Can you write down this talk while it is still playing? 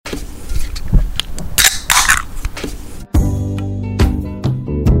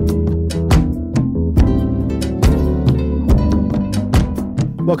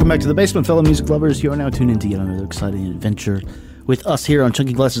Welcome back to the basement, fellow music lovers. You are now tuned in to yet another exciting adventure with us here on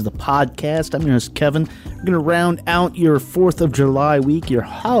Chunky Glasses, the podcast. I'm your host, Kevin. We're going to round out your 4th of July week, your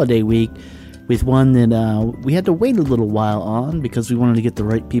holiday week, with one that we had to wait a little while on because we wanted to get the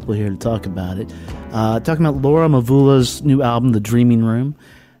right people here to talk about it. Talking about Laura Mvula's new album, The Dreaming Room,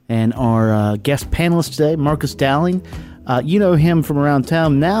 and our guest panelist today, Marcus Dowling. You know him from around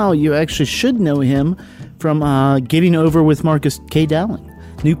town. Now you actually should know him from Getting Over with Marcus K. Dowling.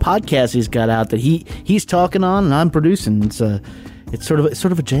 New podcast he's got out that he's talking on and I'm producing. It's sort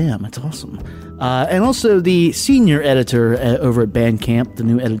of a jam. It's awesome. And also the senior editor over at Bandcamp, the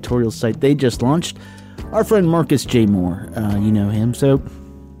new editorial site they just launched, our friend Marcus J. Moore. You know him. So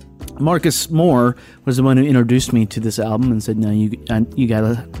Marcus Moore was the one who introduced me to this album and said, "No, you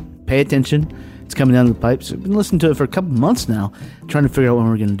gotta pay attention. It's coming down the pipes." I've been listening to it for a couple months now, trying to figure out when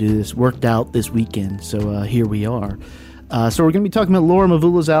we're going to do this. Worked out this weekend, so here we are. So we're going to be talking about Laura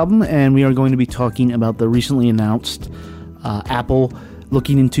Mvula's album, and we are going to be talking about the recently announced Apple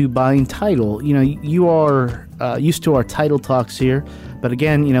looking into buying Tidal. You know, you are used to our Tidal talks here, but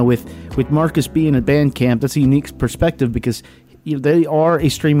again, you know, with Marcus being at Bandcamp, that's a unique perspective because they are a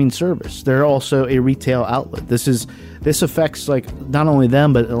streaming service. They're also a retail outlet. This affects like not only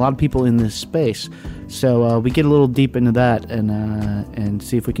them, but a lot of people in this space. So we get a little deep into that and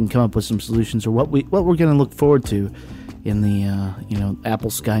see if we can come up with some solutions or what we're going to look forward to in the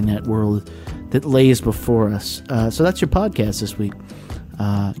Apple Skynet world that lays before us. So that's your podcast this week.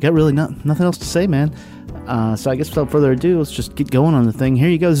 Got really nothing else to say, man. So I guess without further ado, let's just get going on the thing. Here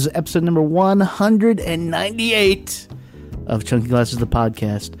you go. This is episode number 198 of Chunky Glasses, the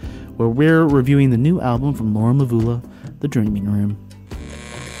podcast, where we're reviewing the new album from Laura Mvula, The Dreaming Room.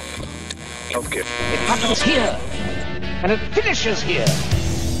 Okay. It happens here, and it finishes here.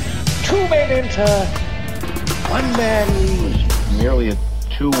 Two men enter, one man leaves. Merely a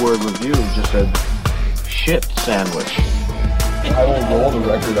 2-word review, just a shit sandwich. I will roll the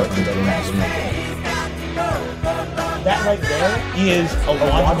record up to That right there is a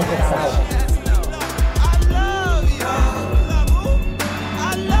logical fallacy.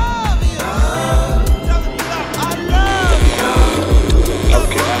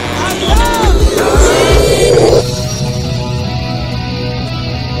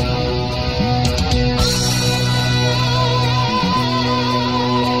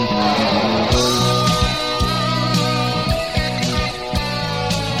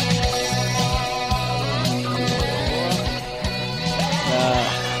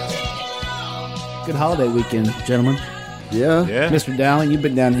 Good holiday weekend, gentlemen. Yeah. Mr. Dowling, you've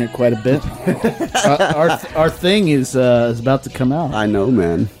been down here quite a bit. Our thing is about to come out. I know,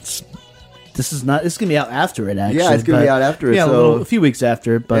 man. This is going to be out after it, actually. Yeah, it's going to be out after it. Yeah, so. a few weeks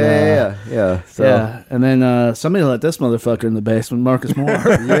after it. But, Yeah. So. Yeah, and then somebody let this motherfucker in the basement, Marcus Moore.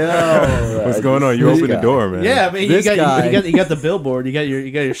 Yeah. What's going on? You opened the door, man. Yeah, I mean, you got the billboard. You got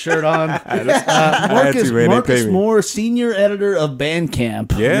your shirt on. Marcus Moore, senior editor of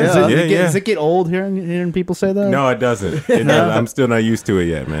Bandcamp. Yeah. Does it get old hearing people say that? No, it doesn't. I'm still not used to it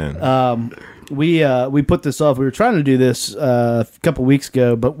yet, man. We put this off. We were trying to do this a couple weeks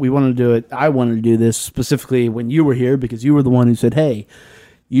ago, but we wanted to do it. I wanted to do this specifically when you were here because you were the one who said, "Hey,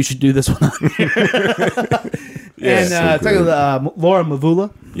 you should do this one on here." Talking about Laura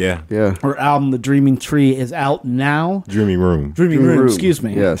Mvula. Yeah. Her album, The Dreaming Tree, is out now. Dreaming Room. Dreaming Room. Excuse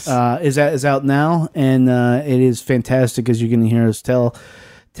me. Yes. Is out now, and it is fantastic as you're going to hear us tell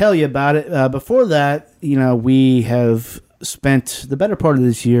you about it. Before that, we have spent the better part of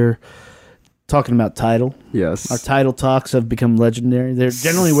this year talking about Tidal. Yes. Our Tidal talks have become legendary. They're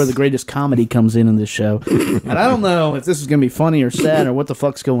generally where the greatest comedy comes in this show. And I don't know if this is going to be funny or sad or what the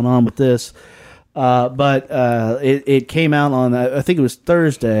fuck's going on with this. But it came out on, I think it was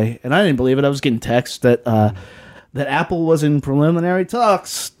Thursday, and I didn't believe it. I was getting texts that Apple was in preliminary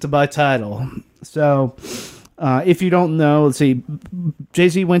talks to buy Tidal. So if you don't know, let's see,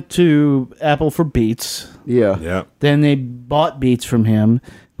 Jay-Z went to Apple for Beats. Yeah. Then they bought Beats from him.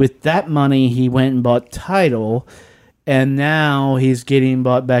 With that money, he went and bought Tidal, and now he's getting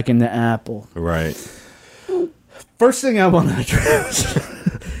bought back into Apple. Right. First thing I want to address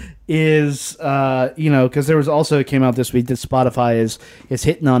is, because there was also, it came out this week that Spotify is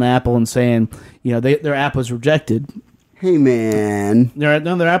hitting on Apple and saying, their app was rejected. Hey, man.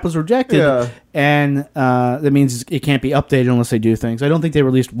 Their app was rejected, Yeah. and that means it can't be updated unless they do things. I don't think they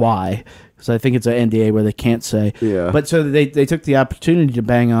released why, because I think it's an NDA where they can't say. Yeah. But so they took the opportunity to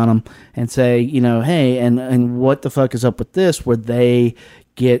bang on them and say, hey, and what the fuck is up with this, where they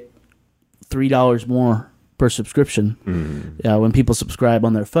get $3 more per subscription. When people subscribe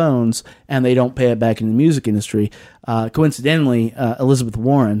on their phones and they don't pay it back in the music industry. Coincidentally, Elizabeth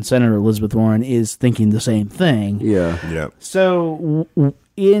Warren, Senator Elizabeth Warren, is thinking the same thing. Yeah. Yep. So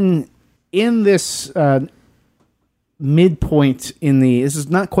in this midpoint this is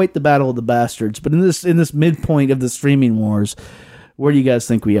not quite the battle of the bastards, but in this midpoint of the streaming wars, where do you guys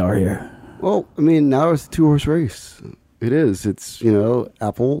think we are here? Well, I mean, now it's a 2-horse race. It is. It's,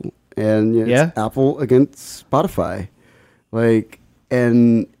 Apple and it's Apple against Spotify.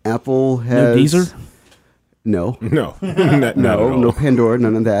 And Apple has... No Deezer? No. No. Not at all. No Pandora,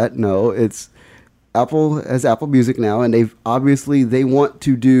 none of that. No, it's Apple has Apple Music now, and they want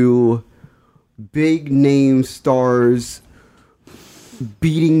to do big name stars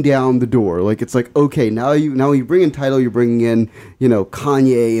beating down the door. It's okay, now you bring in Tidal, you're bringing in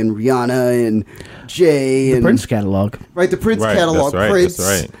Kanye and Rihanna and Jay and Prince catalog, right? The Prince Right, catalog, that's right, Prince.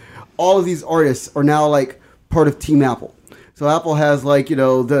 that's right. All of these artists are now part of Team Apple. So Apple has the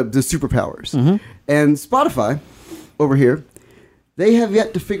superpowers, and Spotify over here, they have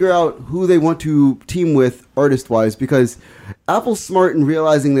yet to figure out who they want to team with artist wise, because Apple's smart in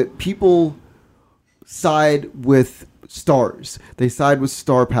realizing that people side with stars. They side with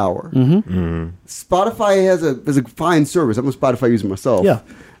star power. Spotify has a fine service. I'm a Spotify user myself. Yeah.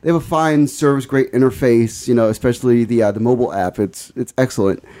 They have a fine service, great interface, especially the mobile app. It's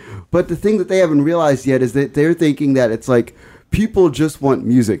excellent. But the thing that they haven't realized yet is that they're thinking that it's people just want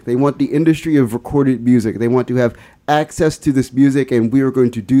music. They want the industry of recorded music. They want to have access to this music, and we are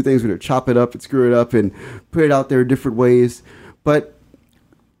going to do things. We're going to chop it up and screw it up and put it out there in different ways.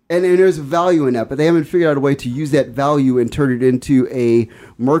 And there's a value in that, but they haven't figured out a way to use that value and turn it into a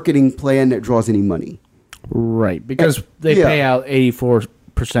marketing plan that draws any money. Right, because they pay out 84%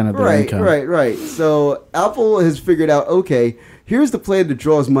 of their income. Right. So Apple has figured out, okay, here's the plan that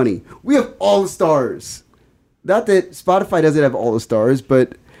draws money. We have all the stars. Not that Spotify doesn't have all the stars,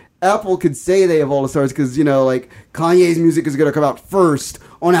 but Apple could say they have all the stars because, Kanye's music is going to come out first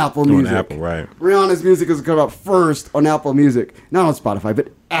on Apple Music. On Apple, right. Rihanna's music is going to come out first on Apple Music. Not on Spotify, but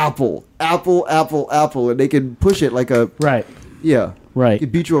Apple. And they can push it like a... Right. Yeah. Right. They can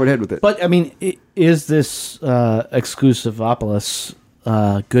beat you over the head with it. But, I mean, is this exclusivopolis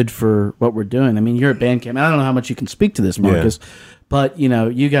good for what we're doing? I mean, you're at Bandcamp. I don't know how much you can speak to this, Marcus, but,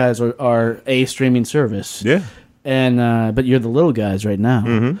 you guys are a streaming service. Yeah. And but you're the little guys right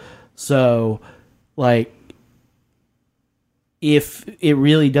now. So, if it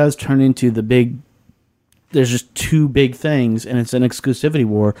really does turn into the big, there's just two big things, and it's an exclusivity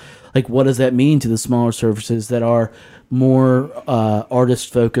war. What does that mean to the smaller services that are more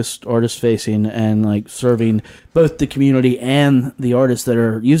artist-focused, artist-facing, and serving both the community and the artists that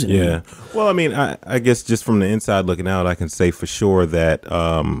are using it? Yeah. Well, I mean, I guess just from the inside looking out, I can say for sure that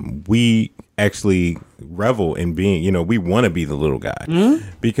we actually revel in being, we want to be the little guy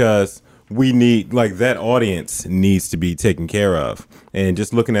because we need, that audience needs to be taken care of. And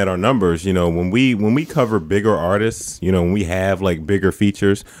just looking at our numbers, when we cover bigger artists, when we have bigger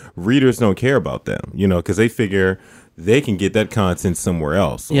features, readers don't care about them, because they figure they can get that content somewhere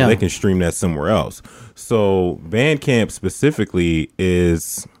else. Or they can stream that somewhere else. So Bandcamp specifically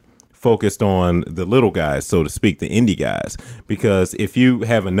is focused on the little guys, so to speak, the indie guys, because if you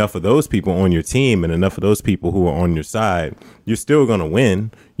have enough of those people on your team and enough of those people who are on your side, you're still going to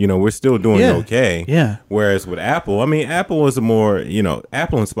win. We're still doing okay. Yeah. Whereas with Apple, Apple is a more,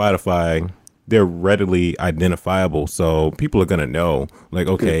 Apple and Spotify, they're readily identifiable. So people are going to know,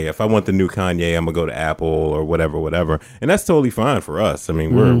 okay, if I want the new Kanye, I'm going to go to Apple or whatever. And that's totally fine for us.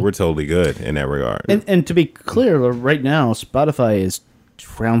 We're totally good in that regard. And to be clear, right now, Spotify is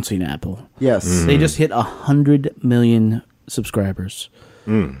trouncing Apple. Yes. They just hit 100 million subscribers.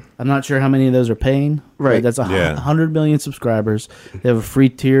 I'm not sure how many of those are paying. Right. That's 100 million subscribers. They have a free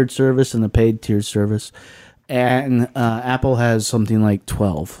tiered service and a paid tiered service. And Apple has something like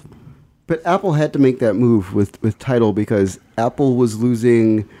 12. But Apple had to make that move with Tidal because Apple was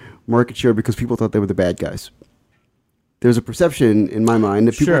losing market share because people thought they were the bad guys. There's a perception in my mind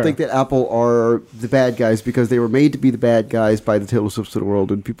that people think that Apple are the bad guys because they were made to be the bad guys by the Taylor Swifts of the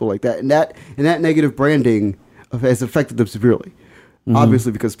world and people like that. And that negative branding has affected them severely.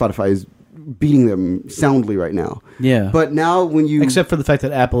 Obviously, because Spotify is beating them soundly right now. Yeah. But now when you... Except for the fact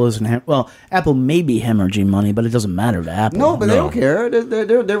that Apple isn't... Apple may be hemorrhaging money, but it doesn't matter to Apple. No, but they don't care.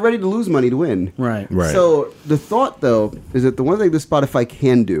 They're ready to lose money to win. Right. So the thought, though, is that the one thing that Spotify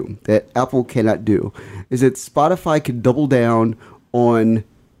can do that Apple cannot do is that Spotify can double down on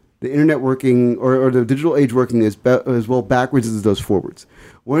the internet working or the digital age working as well backwards as it does forwards.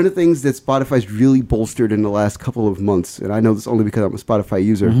 One of the things that Spotify's really bolstered in the last couple of months, and I know this only because I'm a Spotify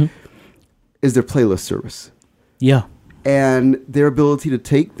user, is their playlist service. Yeah. And their ability to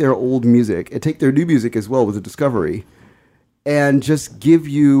take their old music and take their new music as well with the Discovery and just give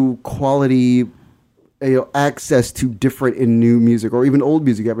you quality access to different and new music or even old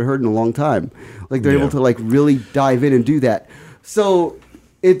music you haven't heard in a long time. Like they're able to like really dive in and do that. So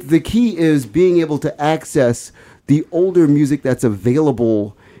the key is being able to access the older music that's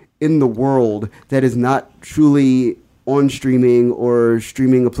available in the world that is not truly on streaming or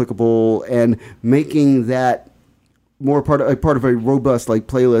streaming applicable, and making that more part of a robust like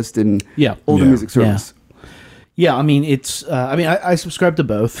playlist and older music service. Yeah, I mean it's. I subscribe to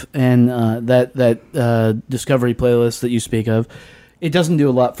both, and that Discovery playlist that you speak of, it doesn't do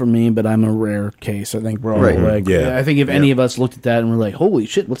a lot for me, but I'm a rare case. I think we're all like, I think if any of us looked at that and we're like, "Holy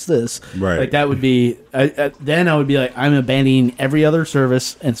shit, what's this?" Right. Like that would be. Then I would be like, I'm abandoning every other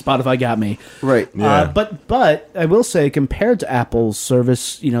service, and Spotify got me. Right. Yeah. But I will say, compared to Apple's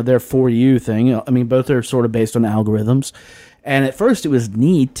service, their For You thing. I mean, both are sort of based on algorithms, and at first it was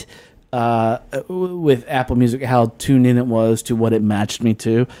neat. With Apple Music, how tuned in it was to what it matched me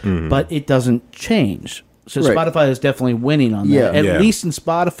to, but it doesn't change. So Spotify is definitely winning on that. At least in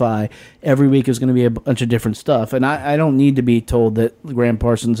Spotify, every week is going to be a bunch of different stuff, and I don't need to be told that Graham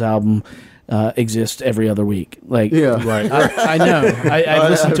Parsons' album exists every other week. Like, I know. I've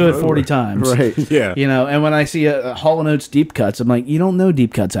listened to it 40 times. Right. Yeah. And when I see a Hall & Oates deep cuts, I'm like, you don't know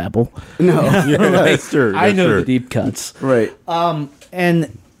deep cuts, Apple. No. That's true. I know the deep cuts. Right.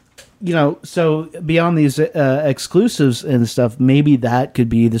 And so beyond these exclusives and stuff, maybe that could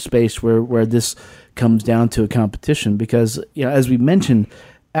be the space where this comes down to a competition, because as we mentioned,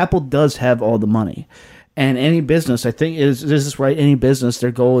 Apple does have all the money, and any business, I think, is this right? Any business,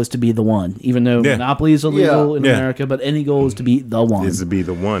 their goal is to be the one, even though monopoly is illegal in America, but any goal is to be the one. Is to be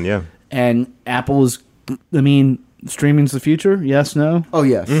the one, And Apple is, streaming's the future. Yes, no. Oh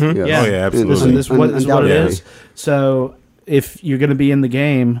yes. Mm-hmm. Yes. Yeah. Oh yeah, absolutely. This is what it is. So if you're going to be in the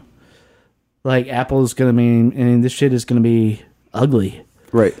game, like Apple is going to be, this shit is going to be ugly.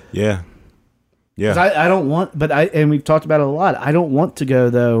 Right. Yeah. Yeah. 'Cause I don't want, and we've talked about it a lot. I don't want to go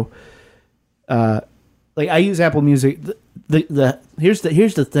though. Like I use Apple Music. Here's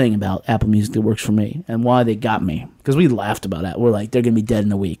the thing about Apple Music that works for me and why they got me, because we laughed about that. We're like, they're gonna be dead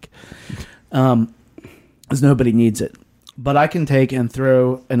in a week, because nobody needs it. But I can take and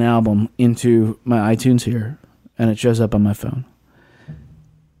throw an album into my iTunes here, and it shows up on my phone.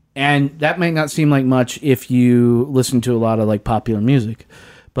 And that may not seem like much if you listen to a lot of like popular music,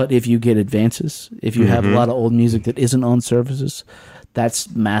 but if you get advances, if you have a lot of old music that isn't on services,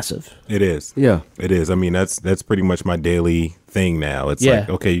 that's massive. It is. Yeah. It is. I mean, that's pretty much my daily thing now. It's like,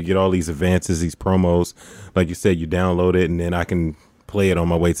 okay, you get all these advances, these promos. Like you said, you download it, and then I can play it on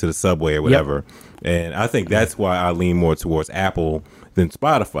my way to the subway or whatever. And I think that's why I lean more towards Apple than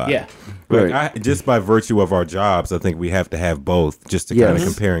Spotify. Yeah. Like just by virtue of our jobs, I think we have to have both just to kind of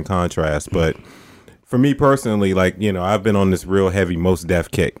compare and contrast. But for me personally, like, I've been on this real heavy Mos Def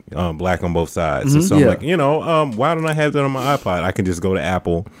kick, Black on Both Sides. And so I'm like, why don't I have that on my iPod? I can just go to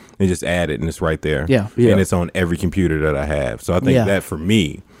Apple and just add it, and it's right there. Yeah. And it's on every computer that I have. So I think that for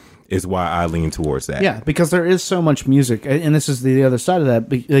me is why I lean towards that. Yeah, because there is so much music, and this is the other side of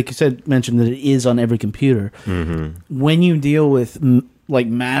that. Like you said, mentioned that it is on every computer. When you deal with like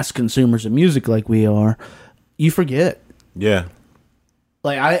mass consumers of music like we are, you forget. Yeah.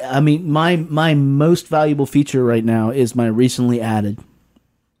 Like I mean, my most valuable feature right now is my recently added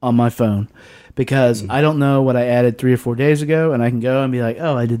on my phone, because I don't know what I added 3 or 4 days ago, and I can go and be like,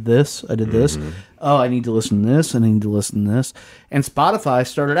 oh, I did this. Oh, I need to listen to this. I need to listen to this. And Spotify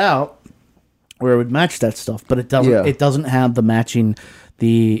started out where it would match that stuff, but it doesn't. Yeah. It doesn't have the matching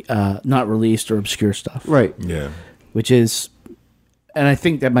the not released or obscure stuff. Right. Yeah. Which is, and I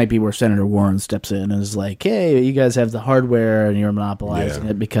think that might be where Senator Warren steps in and is like, hey, you guys have the hardware and you're monopolizing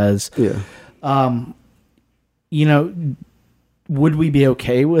it because, would we be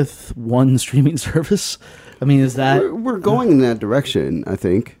okay with one streaming service? I mean, is that... We're going in that direction, I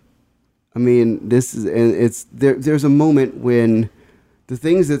think. I mean, this is, and it's, there's a moment when the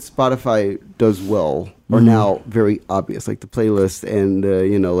things that Spotify does well are now very obvious, like the playlist and,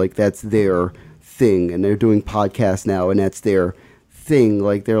 like that's their thing, and they're doing podcasts now, and that's their thing.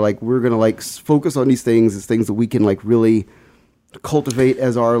 Like, they're like, we're going to like focus on these things as things that we can like really cultivate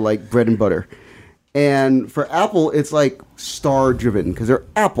as our like bread and butter. And for Apple, it's like star driven because they're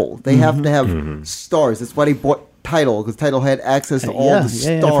Apple. They have to have stars. That's why they bought Tidal, because Tidal had access to all the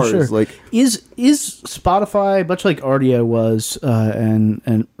stars. For sure. Like, is Spotify much like Rdio was,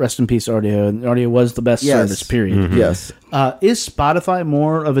 and rest in peace Rdio. And Rdio was the best service. Period. Yes. Is Spotify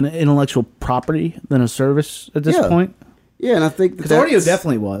more of an intellectual property than a service at this point? Yeah, and I think Because audio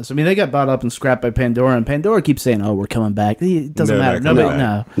definitely was. I mean, they got bought up and scrapped by Pandora, and Pandora keeps saying, "Oh, we're coming back." It doesn't They're matter. not coming Nobody,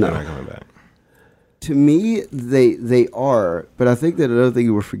 back. no. They're not coming back. To me, they are, but I think that another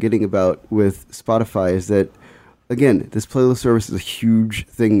thing we're forgetting about with Spotify is that, again, this playlist service is a huge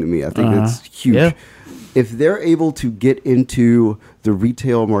thing to me. I think it's huge. Yeah. If they're able to get into the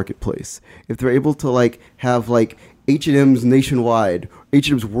retail marketplace, if they're able to like have like H&M's nationwide,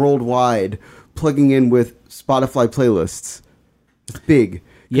 H&M's worldwide, plugging in with Spotify playlists, it's big. 'Cause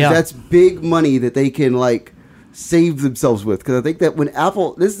Yeah. that's big money that they can like save themselves with. Because I think that when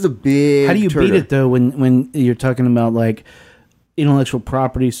Apple, this is a big. How do you beat turner. it though when you're talking about like intellectual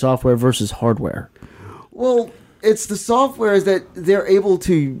property, software versus hardware? Well, it's the software is that they're able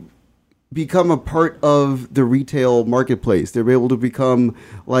to become a part of the retail marketplace. They're able to become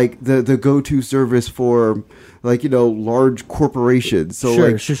like the go-to service for like, large corporations. So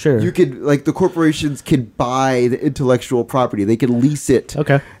Sure. you could like the corporations can buy the intellectual property. They can lease it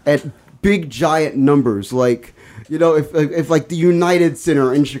Okay. at big giant numbers. Like, if like the United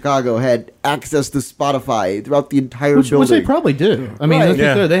Center in Chicago had access to Spotify throughout the entire Which building. they probably do. I mean, Right. let's be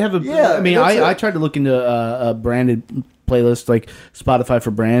Yeah. clear, they have a. Yeah, I mean, that's it. I tried to look into a branded playlist like Spotify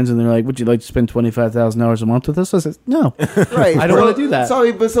for brands, and they're like, "Would you like to spend $25,000 a month with us?" I said, "No, Right. I don't want to do that."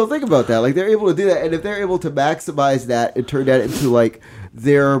 Sorry, but so think about that. Like they're able to do that, and if they're able to maximize that and turn that into like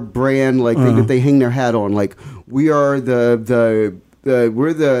their brand, like thing that they hang their hat on, like we are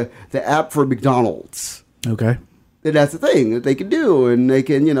we're the app for McDonald's. Okay. And that's the thing that they can do, and they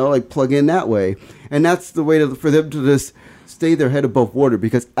can like plug in that way, and that's the way for them to just stay their head above water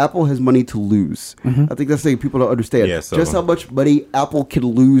because Apple has money to lose. I think that's the thing people don't understand. Yeah, so- just how much money Apple can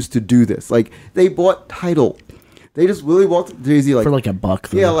lose to do this. Like they bought Tidal. They just really walked up to Jay-Z like For like a buck.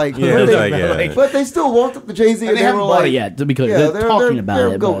 Though. yeah, like, Yeah, but, they, like, yeah. but they still walked up to Jay-Z and they haven't were bought like, it yet. To be clear, they're talking about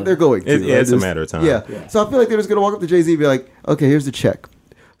they're it. Go, they're going to. It's a Just- matter of time. Yeah. So I feel like they're just going to walk up to Jay-Z and be like, okay, here's the check.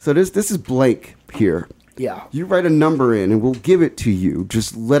 So this is blank here. Yeah. You write a number in and we'll give it to you.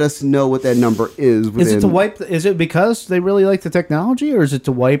 Just let us know what that number is. Is it to wipe? Is it because they really like the technology, or is it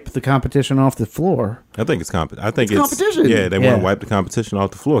to wipe the competition off the floor? I think it's It's competition. Yeah, they Yeah. want to wipe the competition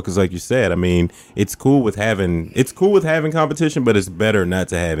off the floor because, like you said, I mean, it's cool with having competition, but it's better not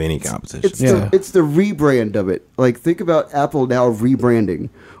to have any competition. It's the rebrand of it. Like think about Apple now rebranding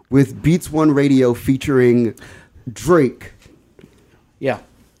with Beats One Radio featuring Drake. Yeah.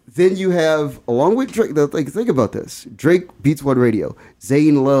 Then you have, along with Drake, like think about this: Drake, Beats One Radio,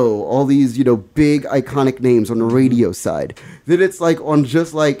 Zane Lowe, all these big iconic names on the radio side. Then it's like on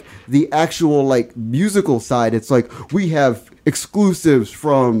just like the actual like musical side, it's like we have exclusives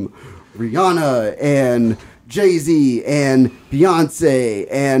from Rihanna and Jay-Z and Beyonce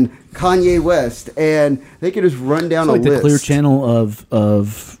and Kanye West, and they can just run down It's like a the list. Clear Channel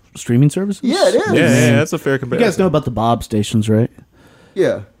of streaming services. Yeah, it is. yeah, that's a fair You comparison. guys know about the Bob stations, right?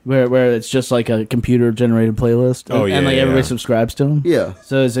 Yeah, Where it's just like a computer generated playlist. Oh, and yeah, like yeah. everybody subscribes to them. yeah.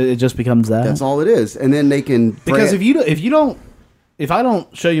 So it just becomes that. That's all it is, and then they can Because if I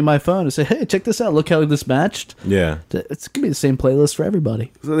don't show you my phone and say, hey, check this out, look how this matched. Yeah. It's gonna be the same playlist for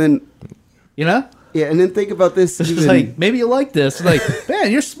everybody. So then, You know? yeah, and then think about this. It's even- like maybe you like this. Like, man,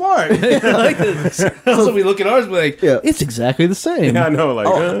 you're smart. I like this. So we look at ours and be like, Yeah. it's exactly the same. Yeah, I know. Like,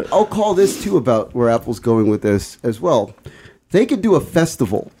 I'll call this too about where Apple's going with this as well. They could do a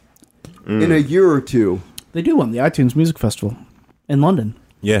festival in a year or two. They do one, the iTunes Music Festival in London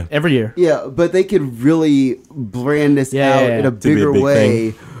yeah. every year. Yeah, but they could really brand this Yeah, out yeah, in yeah. a To be a bigger big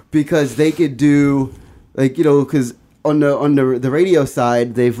way because they could do like because on the radio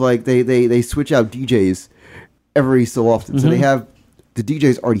side they've like they switch out DJs every so often, so they have the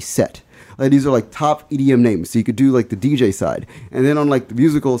DJs already set. Like these are like top EDM names, so you could do like the DJ side, and then on like the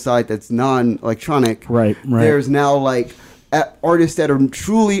musical side that's non-electronic, Right. There's now like artists that are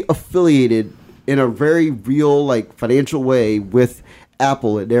truly affiliated in a very real like financial way with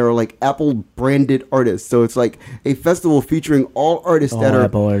Apple, and they're like Apple branded artists. So it's like a festival featuring all artists that All are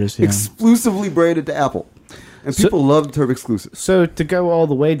Apple artists, yeah. exclusively branded to Apple, and people love the term exclusive. So to go all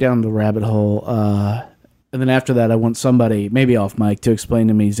the way down the rabbit hole, and then after that, I want somebody, maybe off mic, to explain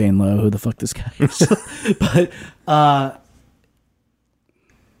to me, Zane Lowe, who the fuck this guy is. But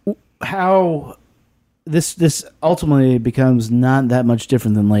how this ultimately becomes not that much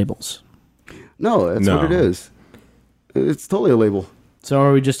different than labels. No, that's what it No. is. It's totally a label. So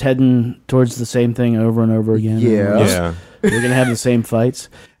are we just heading towards the same thing over and over again? Yeah. Yeah. We're gonna have the same fights,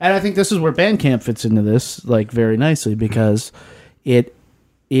 and I think this is where Bandcamp fits into this like very nicely because it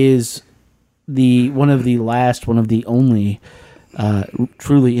is one of the only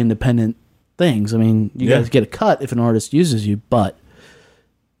truly independent things. I mean, you Yeah. guys get a cut if an artist uses you, but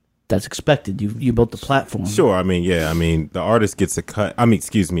that's expected. You built the platform. Sure. I mean, yeah. I mean, the artist gets a cut. I mean,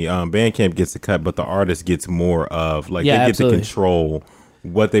 excuse me. Bandcamp gets a cut, but the artist gets more of like Yeah, they get absolutely. to control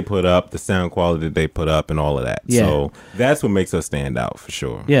what they put up, the sound quality they put up, and all of that. Yeah. So that's what makes us stand out for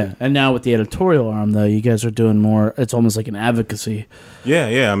sure. Yeah, and now with the editorial arm, though, you guys are doing more. It's almost like an advocacy.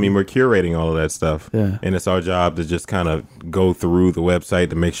 Yeah. I mean, we're curating all of that stuff. Yeah. And it's our job to just kind of go through the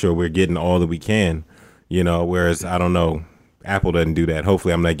website to make sure we're getting all that we can, whereas I don't know. Apple doesn't do that.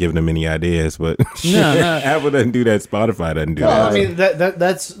 Hopefully, I'm not giving them any ideas, but No. Apple doesn't do that. Spotify doesn't do Well, that. I mean,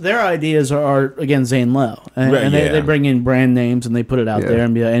 that's their ideas are again Zane Lowe, and, Right, and yeah. they bring in brand names and they put it out Yeah. there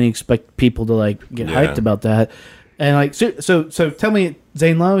and and you expect people to like get Yeah. hyped about that. And like, so tell me,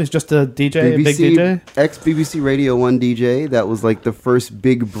 Zane Lowe is just a DJ, a big DJ. ex-BBC Radio 1 DJ. That was like the first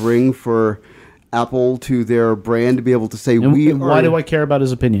big bring for Apple to their brand to be able to say, And why do I care about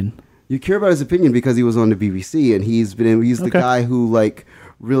his opinion? You care about his opinion because he was on the BBC and he's the Okay. guy who like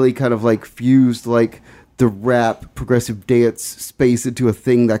really kind of like fused like the rap progressive dance space into a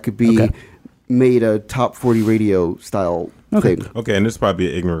thing that could be Okay. made a top 40 radio style thing. Okay, and this is probably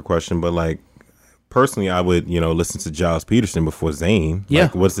an ignorant question, but like personally, I would listen to Giles Peterson before Zayn. Yeah.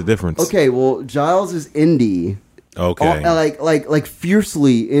 Like, what's the difference? Okay, well Giles is indie. Okay. Like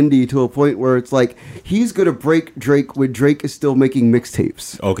fiercely indie to a point where it's like he's gonna break Drake when Drake is still making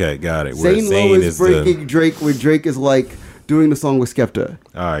mixtapes. Okay, got it. Whereas Zane Lowe is the. breaking Drake when Drake is like doing the song with Skepta.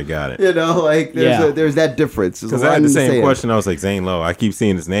 All right, got it. Like Yeah. there's that difference. Because I had the same question. I was like, Zane Lowe. I keep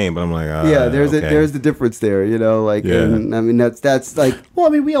seeing his name, but I'm like, there's the difference there, Yeah. and I mean that's like Well, I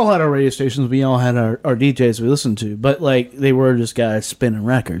mean, we all had our radio stations, we all had our DJs we listened to, but like they were just guys spinning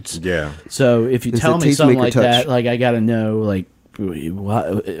records. Yeah. So if you It's tell a me something tastemaker like touch. that, like I got to know, like,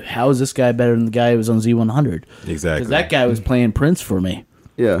 how is this guy better than the guy who was on Z100? Exactly. Because that guy was playing Prince for me,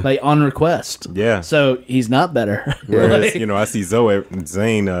 yeah. on request. Yeah. So he's not better. Whereas, I see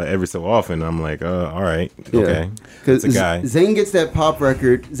Zane every so often. I'm like, all right, okay. Because It's a guy. Zayn gets that pop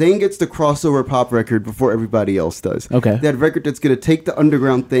record. Zayn gets the crossover pop record before everybody else does. Okay. That record that's going to take the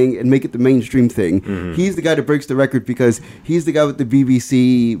underground thing and make it the mainstream thing. Mm-hmm. He's the guy that breaks the record because he's the guy with the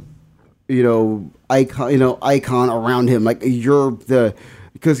BBC, icon around him. Like you're the.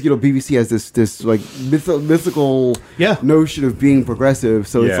 Because BBC has this like mythical Yeah. notion of being progressive,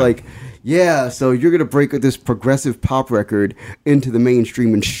 so it's Yeah. like, so you're gonna break this progressive pop record into the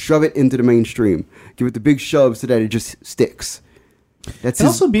mainstream and shove it into the mainstream, give it the big shove so that it just sticks. That's And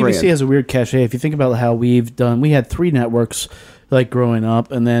his also, BBC brand. has a weird cachet. If you think about how we had 3 networks like growing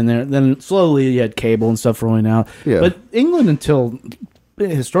up, and then slowly you had cable and stuff rolling out. Yeah. But England, until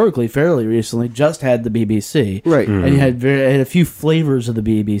historically fairly recently, just had the BBC, Right. And you had had a few flavors of the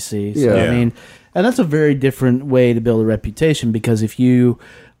BBC. So, Yeah. I mean, and that's a very different way to build a reputation, because if you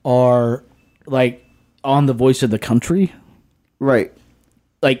are like on the voice of the country, right,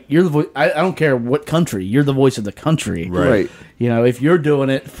 like you're the voice. I don't care what country, you're the voice of the country, right. If you're doing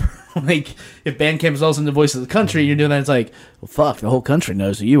it for, like, if Bandcamp is also in the voice of the country, you're doing that, it's like, well, fuck, the whole country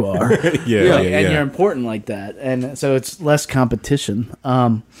knows who you are. Yeah, And you're important like that. And so it's less competition.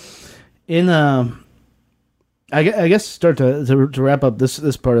 I guess start to wrap up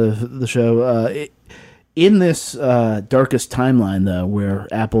this part of the show. In this darkest timeline, though, where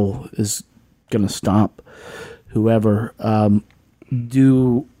Apple is going to stomp whoever,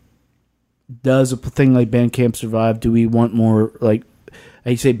 does a thing like Bandcamp survive? Do we want more, like,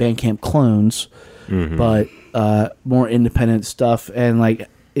 I say Bandcamp clones, but more independent stuff? And like,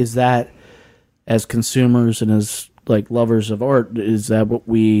 is that, as consumers and as like lovers of art, is that what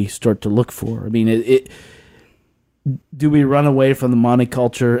we start to look for? I mean, do we run away from the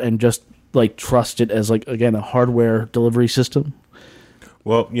monoculture and just like trust it as, like, again, a hardware delivery system?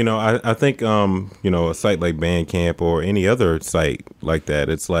 Well, I think a site like Bandcamp or any other site like that,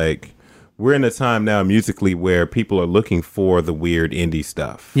 it's like we're in a time now musically where people are looking for the weird indie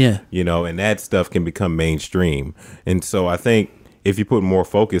stuff. Yeah. And that stuff can become mainstream. And so I think if you put more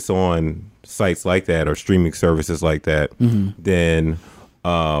focus on sites like that or streaming services like that, then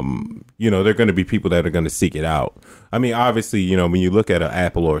there are going to be people that are going to seek it out. I mean, obviously, when you look at an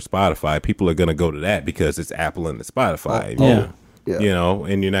Apple or Spotify, people are going to go to that because it's Apple and the Spotify. Yeah. Yeah.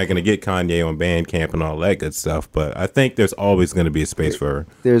 And you're not going to get Kanye on Bandcamp and all that good stuff. But I think there's always going to be a space for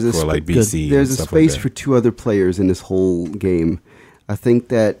like BC. There's and a stuff space like for 2 other players in this whole game. I think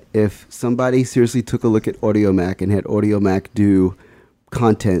that if somebody seriously took a look at AudioMac and had AudioMac do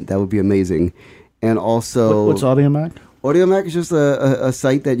content, that would be amazing. And also, What's AudioMac? AudioMac is just a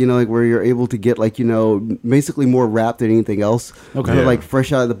site that, like, where you're able to get, like, basically more rap than anything else. Okay. Kind of Yeah. like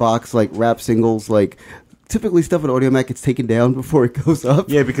fresh out of the box, like rap singles, like typically stuff at AudioMac gets taken down before it goes up.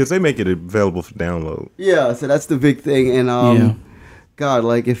 Yeah, because they make it available for download. Yeah, so that's the big thing. And God,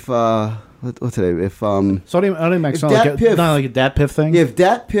 like if what's it? If Sodium Max, If not Dat Piff- like a Dat Piff thing. if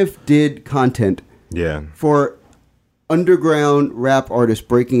Dat Piff did content Yeah. for underground rap artists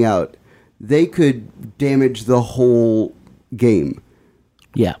breaking out, they could damage the whole game.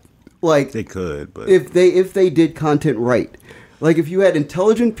 Yeah. Like They could, but if they did content right, like if you had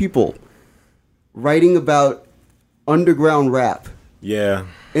intelligent people writing about underground rap yeah.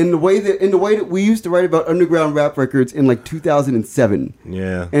 in the way that we used to write about underground rap records in like 2007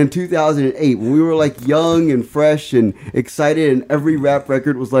 Yeah. and 2008, when we were like young and fresh and excited, and every rap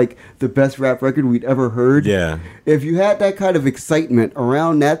record was like the best rap record we'd ever heard. Yeah. If you had that kind of excitement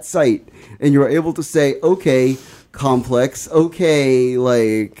around that site, and you were able to say, okay, Complex, okay,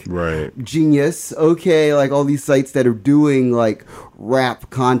 like Right. Genius, okay, like all these sites that are doing like rap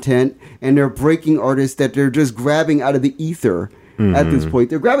content, and they're breaking artists that they're just grabbing out of the ether. At this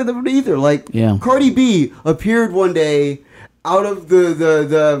point, they're grabbing them from the ether. Like Yeah. Cardi B appeared one day out of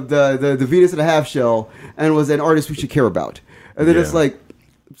the Venus and a Half Shell and was an artist we should care about. And then Yeah. it's like,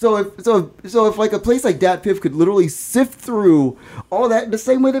 so if like a place like Dat Piff could literally sift through all that the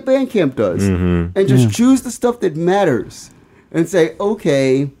same way that Bandcamp does, and just choose the stuff that matters, and say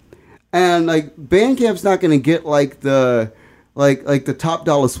okay, and like Bandcamp's not going to get like the Top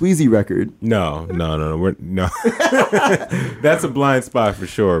Dollar Sweezy record. No. No. That's a blind spot for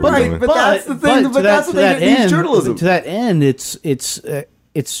sure. Right, but that's the thing. But that's the thing that needs journalism. To that end, it's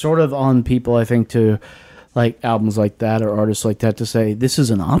sort of on people, I think, to like albums like that or artists like that to say this is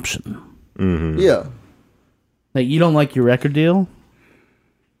an option. Yeah. Like you don't like your record deal,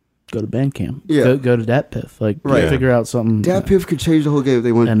 go to Bandcamp. Yeah. Go to Dat Piff. Like Right. figure out something. Dat Piff could change the whole game if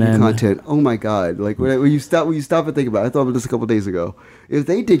they wanted And to do then- content. Oh my god! Like when you stop and think about it, I thought about this a couple days ago. If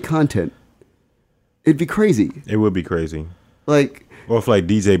they did content, it'd be crazy. It would be crazy. Like Or if like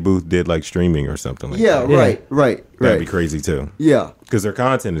DJ Booth did like streaming or something like yeah, that. right. That'd be crazy too. Yeah. Because their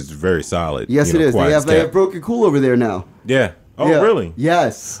content is very solid. Yes, you know, it is. quiet They as have kept. Broken Cool over there now. Yeah. Oh, Yeah. really?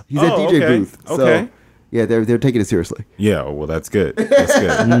 Yes, he's Oh, at DJ okay. Booth. So, Okay. yeah, they're taking it seriously. Yeah. Well, that's good. That's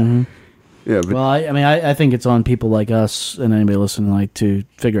good. Yeah, but Well, I think it's on people like us and anybody listening like to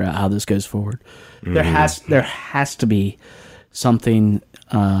figure out how this goes forward. There has to be something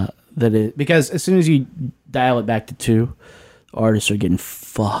that it, because as soon as you dial it back to 2, artists are getting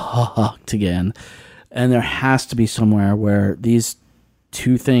fucked again, and there has to be somewhere where these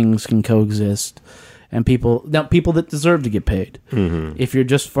 2 things can coexist. And people that deserve to get paid. If you're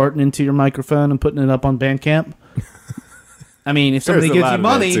just farting into your microphone and putting it up on Bandcamp, I mean, if somebody There's a gives lot you of that,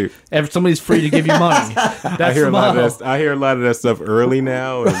 money, too. if somebody's free to give you money, that's I hear the a lot model. of that. I hear a lot of that stuff early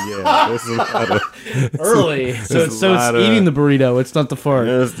now, and yeah, there's a lot of Early, so there's it's a lot of- eating the burrito. It's not the fart.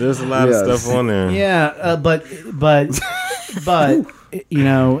 there's a lot Yes. of stuff on there. Yeah, but you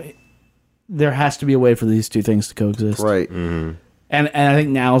know, there has to be a way for these 2 things to coexist. right. And I think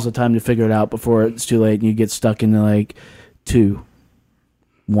now's the time to figure it out before it's too late and you get stuck into like 2,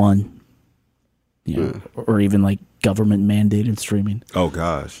 1, you know, or even like government mandated streaming. Oh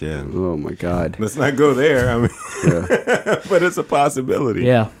gosh, yeah. Oh my god. Let's not go there. I mean, but it's a possibility.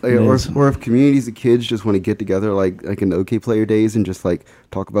 Yeah, Like, it or, is. or if communities of kids just want to get together, like in the OK Player days, and just like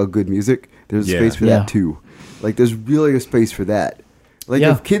talk about good music, there's a Yeah. space for Yeah. that too. Like there's really a space for that. Like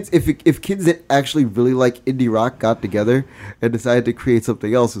Yeah. if kids that actually really like indie rock got together and decided to create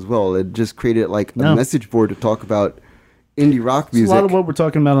something else as well, and just created like a No. message board to talk about indie rock It's a music. lot of what we're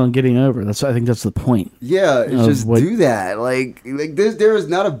talking about on Getting Over. I think that's the point. Yeah, it's of just what- do that. Like there is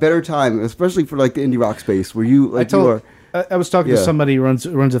not a better time, especially for like the indie rock space where you like you are. I was talking to Yeah. somebody who runs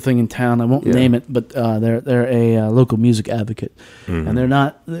a thing in town. I won't Yeah. name it, but they're a local music advocate, and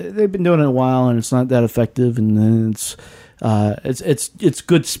they've been doing it a while, and it's not that effective, and then it's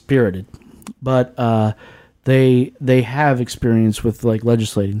good spirited, but they have experience with like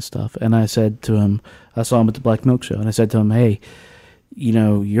legislating stuff. And I said to him, I saw him at the Black Milk Show, and I said to him, hey, you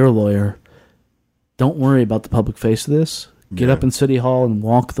know, you're a lawyer. Don't worry about the public face of this. Get up in City Hall and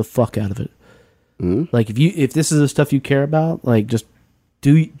walk the fuck out of it. Like if this is the stuff you care about, like just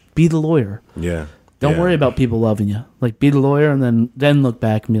be the lawyer. Yeah. Don't Yeah. worry about people loving you. Like be the lawyer, and then look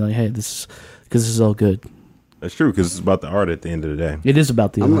back and be like, hey, this is all good. That's true because it's about the art at the end of the day. It is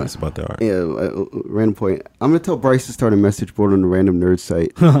about the I'm art. It's about the art. Yeah, random point. I'm gonna tell Bryce to start a message board on the Random Nerd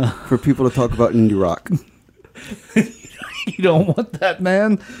site for people to talk about indie rock. You don't want that,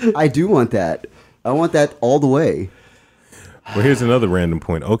 man. I do want that. I want that all the way. Well, here's another random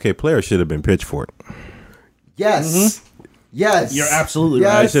point. OK Player should have been Pitchfork. Yes. Yes. You're absolutely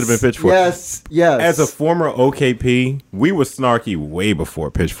yes. right. It should have been Pitchfork. Yes. Yes. As a former OKP, we were snarky way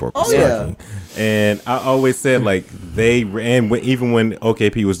before Pitchfork was Oh, yeah. snarky. And I always said, like, even when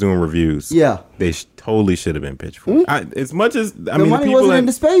OKP was doing reviews, Yeah. they totally should have been pitched for. As much as The money wasn't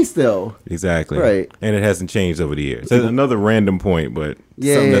into space, though. Exactly. Right. And it hasn't changed over the years. That's another random point, but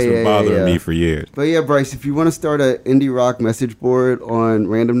something that's been bothering me for years. But yeah, Bryce, if you want to start an indie rock message board on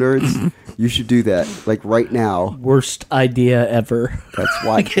Random Nerds, you should do that, like right now. Worst idea ever. That's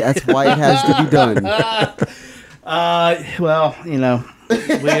why it has to be done. Well, you know,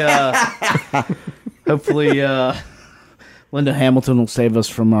 we hopefully Linda Hamilton will save us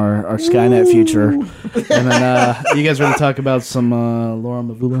from our Skynet future. And then you guys ready to talk about some Laura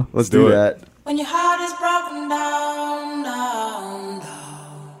Mvula? Let's do that. When your heart is broken down, down,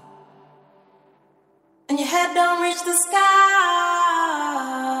 down, and your head don't reach the sky,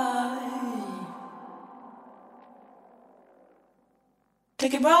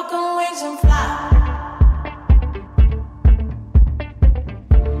 take your broken wings and fly.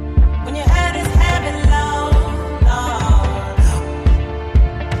 When your head is heavy, low, low, low,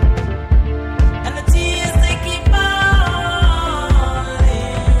 and the tears they keep falling,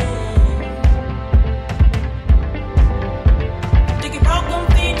 take your broken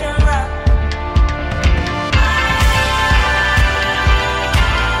feet and rock.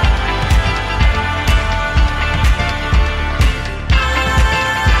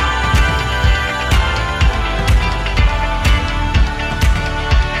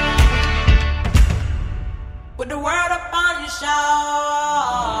 With the world upon your shoulders.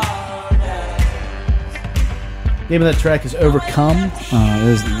 Name of that track is Overcome.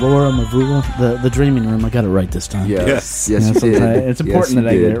 There's Laura Mvula, the Dreaming Room. I got it right this time. Yes. Yes, you did. It's important that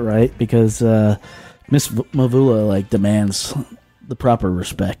I get it right because Miss Mvula like demands the proper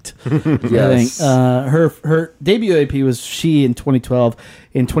respect. Yes. I think her debut AP was She in 2012.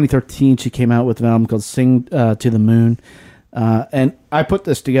 In 2013, she came out with an album called Sing to the Moon. And I put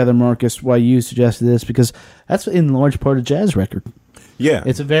this together, Marcus, why you suggested this, because that's in large part a jazz record. Yeah.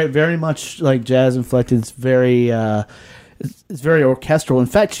 It's a very, very much like jazz inflected. It's very, it's very orchestral. In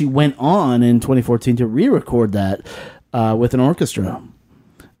fact, she went on in 2014 to re-record that with an orchestra,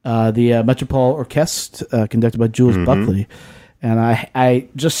 the Metropole Orchestre, conducted by Jules Buckley. And I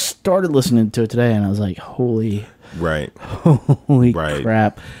just started listening to it today, and I was like, holy crap!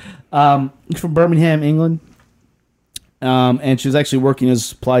 From Birmingham, England. And she was actually working as a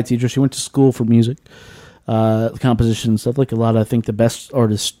supply teacher. She went to school for music, composition and stuff, like a lot of, I think, the best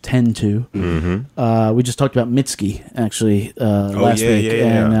artists tend to. We just talked about Mitski, actually, last week.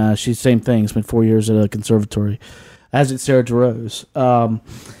 And she's same thing. Spent 4 years at a conservatory, as did Sarah Jarosz.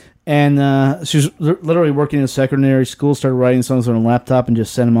 And she was literally working in a secondary school, started writing songs on a laptop and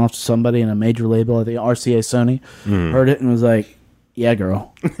just sent them off to somebody in a major label at the RCA Sony. Heard it and was like, yeah,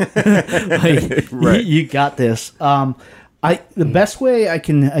 girl. Like, you got this. The best way I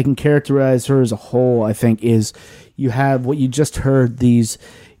can characterize her as a whole, I think, is you have what you just heard, these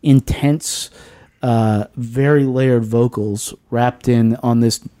intense, very layered vocals wrapped in on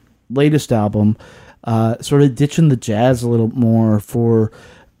this latest album, sort of ditching the jazz a little more for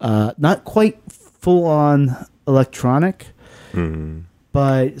not quite full-on electronic,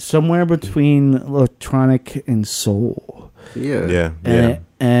 but somewhere between electronic and soul. Yeah.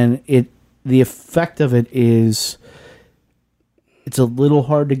 And the effect of it is, it's a little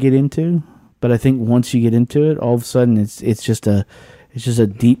hard to get into, but I think once you get into it, all of a sudden it's just a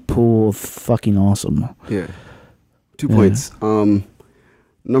deep pool of fucking awesome. Yeah. 2 points.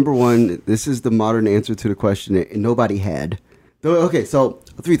 Number one, this is the modern answer to the question that nobody had. Okay, so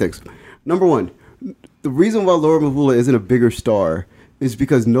 3 things. Number one, the reason why Laura Mvula isn't a bigger star is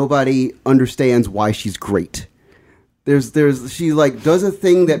because nobody understands why she's great. She like does a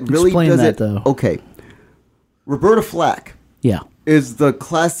thing that really Explain does that, it. though. Okay, Roberta Flack is the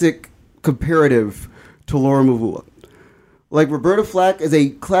classic comparative to Laura Mvula. Like, Roberta Flack is a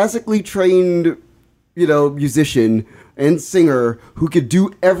classically trained, musician and singer who could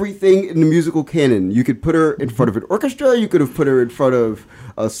do everything in the musical canon. You could put her in front of an orchestra, you could have put her in front of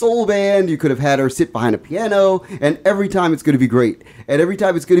a soul band, you could have had her sit behind a piano, and every time it's going to be great. And every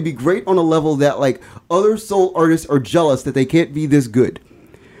time it's going to be great on a level that, like, other soul artists are jealous that they can't be this good.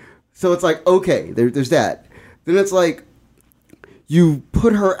 So it's like, okay, there's that. Then it's like, you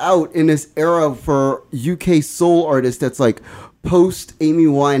put her out in this era for UK soul artists that's like post Amy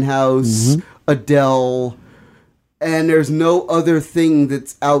Winehouse, Adele, and there's no other thing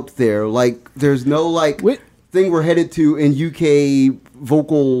that's out there. Like, there's no thing we're headed to in UK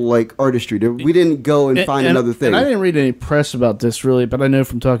vocal like artistry. We didn't go and find another thing. And I didn't read any press about this really, but I know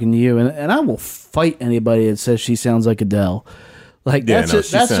from talking to you, and I will fight anybody that says she sounds like Adele. Like Yeah, that's no,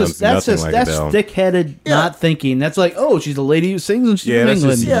 just she sounds nothing like that's Adele. thick-headed not thinking. That's like, oh, she's a lady who sings and she's Yeah, from that's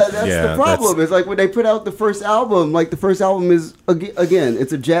England. just- Yeah, that's Yeah, the problem. It's like when they put out the first album. Like the first album is again,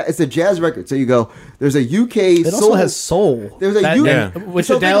 it's a jazz record. So you go, there's a UK. It also has soul. There's a That- U- Yeah. which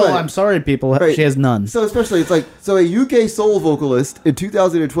So think Adele, about it. I'm sorry, people, Right. she has none. So especially, it's like a UK soul vocalist in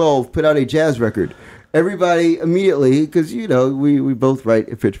 2012 put out a jazz record. Everybody immediately, because we both write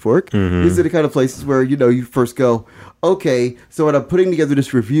at Pitchfork. These are the kind of places where you first go, okay. So when I'm putting together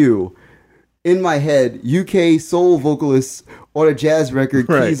this review, in my head, UK soul vocalist on a jazz record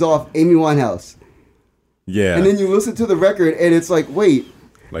Right. keys off Amy Winehouse, Yeah. and then you listen to the record, and it's like, wait.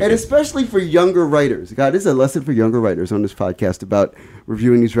 Like And it- especially for younger writers. God, this is a lesson for younger writers on this podcast about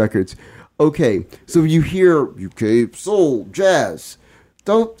reviewing these records. Okay, so you hear UK soul, jazz.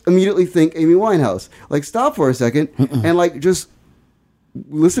 Don't immediately think Amy Winehouse. Like, stop for a second and, like, just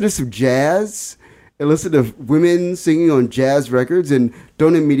listen to some jazz and listen to women singing on jazz records and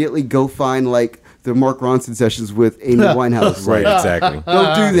don't immediately go find, like, the Mark Ronson sessions with Amy Winehouse. Right, Like, exactly.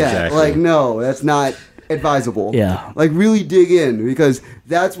 don't do that. Exactly. Like, no, that's not advisable. Yeah. Like, really dig in, because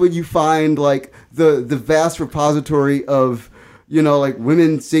that's when you find, like, the vast repository of, like,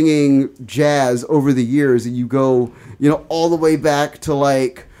 women singing jazz over the years, and you go, all the way back to,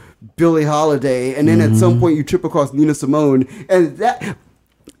 like, Billie Holiday, and then at some point you trip across Nina Simone, and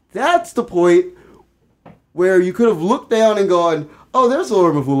that's the point where you could have looked down and gone, oh, there's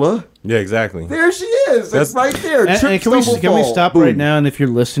Laura Mvula. Yeah, exactly. There she is. Like, That's- right there. And Trip, can we stumble, fall. stop Boom. right now? And if you're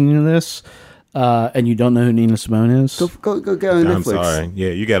listening to this and you don't know who Nina Simone is, Go on I'm Netflix. sorry. Yeah,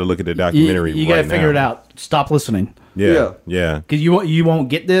 you got to look at the you, documentary. got to right figure it now. out. Stop listening. Yeah, yeah. Because you won't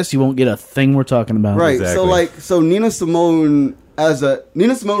get this. You won't get a thing we're talking about. Right. Exactly. So Nina Simone is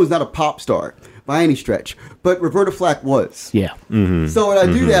not a pop star by any stretch, but Roberta Flack was. Yeah. So when I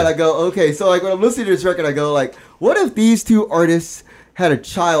do that, I go, okay. So like when I'm listening to this record, I go like, what if these two artists had a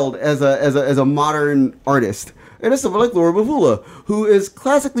child as a modern artist? And it's someone like Laura Mvula, who is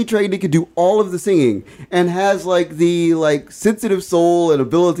classically trained and can do all of the singing and has like the like sensitive soul and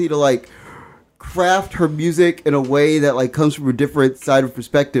ability to like craft her music in a way that like comes from a different side of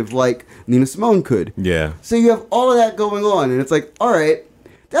perspective, like Nina Simone could. Yeah. So you have all of that going on, and it's like, all right,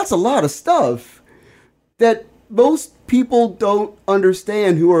 that's a lot of stuff that most people don't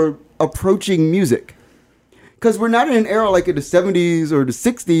understand who are approaching music. Because we're not in an era like in the 70s or the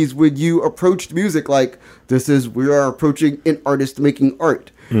 60s when you approached music like, we are approaching an artist making art.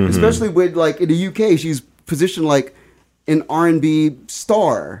 Especially when, like, in the UK, she's positioned like an R&B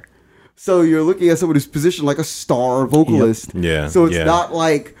star. So you're looking at someone who's positioned like a star vocalist. Yep. Yeah, So it's yeah. not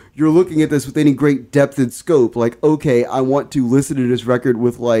like you're looking at this with any great depth and scope. Like, okay, I want to listen to this record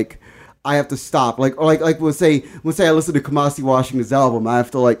with like, I have to stop. Like let's say I listen to Kamasi Washington's album, I have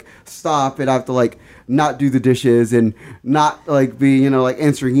to like stop and I have to like not do the dishes and not like be like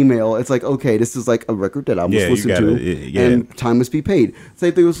answering email. It's like, okay, this is like a record that I must Yeah, you listen gotta- to, yeah. and time must be paid.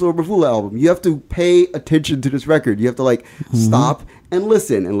 Same thing with Laura Mvula album. You have to pay attention to this record. You have to like stop and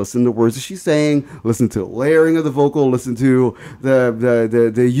listen to the words that she's saying, listen to the layering of the vocal, listen to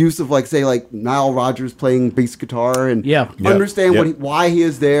the use of like say like Nile Rodgers playing bass guitar, and Yeah. understand Yep. why he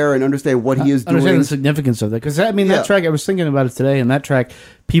is there and understand what he is Understand doing. the significance of that, because I mean Yeah. that track. I was thinking about it today, and that track,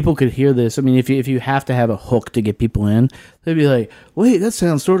 people could hear this. I mean, if you have to have a hook to get people in, they'd be like, "Wait, that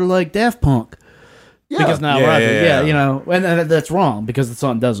sounds sort of like Daft Punk." Yeah. Because Nile Yeah, Rodgers, yeah, yeah, yeah. and that's wrong because the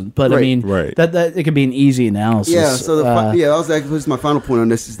song doesn't. But I Right. mean, Right. that it could be an easy analysis. Yeah, so that was actually my final point on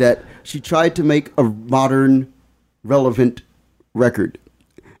this, is that she tried to make a modern, relevant record.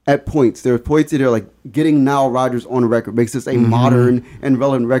 At points, there are points that are like getting Nile Rodgers on a record makes this a modern and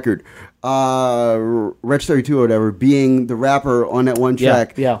relevant record. Wretch 32 or whatever, being the rapper on that one Yeah,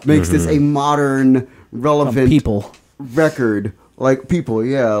 track, yeah. makes this a modern, relevant people. record. Like people,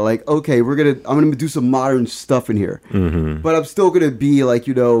 yeah. Like, okay, I'm gonna do some modern stuff in here, but I'm still gonna be like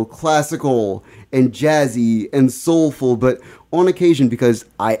classical and jazzy and soulful. But on occasion, because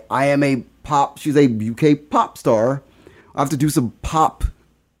I am a pop, she's a UK pop star, I have to do some pop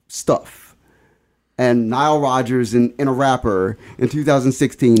stuff. And Nile Rodgers and a rapper in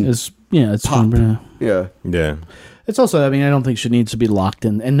 2016, It's pop. Yeah. Yeah. It's also, I mean, I don't think she needs to be locked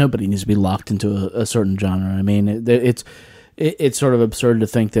in, and nobody needs to be locked into a certain genre. I mean, it's sort of absurd to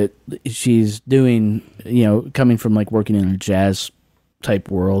think that she's doing, coming from like working in a jazz type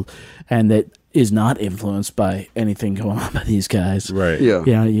world, and that is not influenced by anything going on by these guys. Right. Yeah.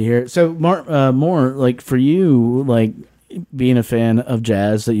 Yeah, you hear it. So more like for you, like being a fan of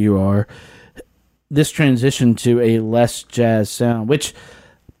jazz that you are, this transition to a less jazz sound, which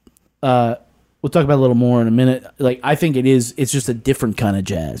we'll talk about a little more in a minute. Like, I think it's just a different kind of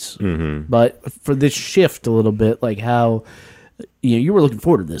jazz. Mm-hmm. But for this shift a little bit, like how you were looking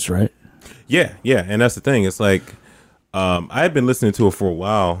forward to this, right? Yeah, and that's the thing. It's like I had been listening to her for a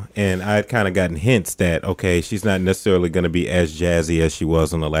while, and I had kind of gotten hints that, okay, she's not necessarily going to be as jazzy as she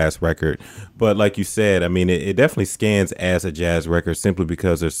was on the last record. But like you said, I mean, it definitely scans as a jazz record simply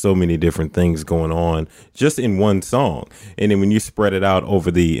because there's so many different things going on just in one song. And then when you spread it out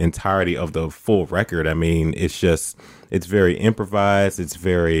over the entirety of the full record, I mean, it's very improvised. It's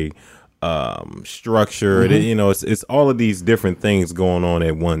very structured. Mm-hmm. It's all of these different things going on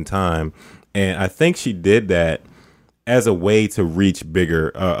at one time. And I think she did that as a way to reach a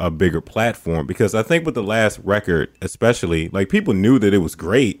bigger platform, because I think with the last record, especially, like, people knew that it was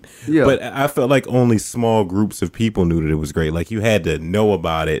great, but I felt like only small groups of people knew that it was great. Like, you had to know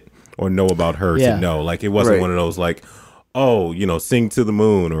about it or know about her to know. Like, it wasn't one of those like, oh, Sing to the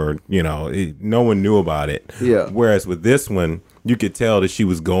Moon, or no one knew about it. Whereas with this one, you could tell that she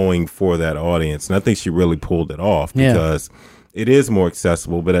was going for that audience, and I think she really pulled it off because it is more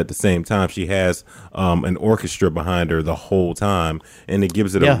accessible, but at the same time, she has an orchestra behind her the whole time, and it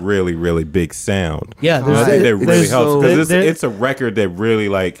gives it a really, really big sound. Yeah, I think that really helps, because it's a record that really,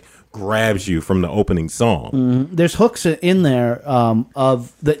 like, grabs you from the opening song. Mm-hmm. There's hooks in there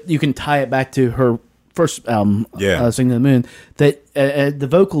of that you can tie it back to her first album, Sing to the Moon. That the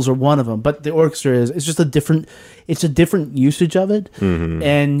vocals are one of them, but the orchestra it's just a different usage of it,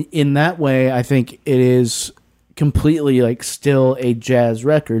 and in that way, I think it is completely, like, still a jazz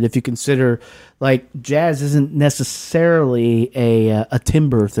record. If you consider, like, jazz isn't necessarily a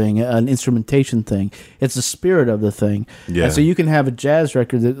timbre thing, an instrumentation thing. It's the spirit of the thing. Yeah. And so you can have a jazz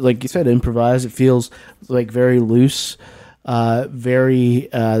record that, like you said, improvised. It feels like very loose. There's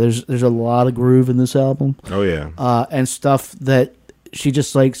a lot of groove in this album. Oh yeah. And stuff that she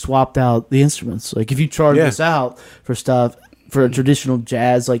just, like, swapped out the instruments. Like, if you charge this out for a traditional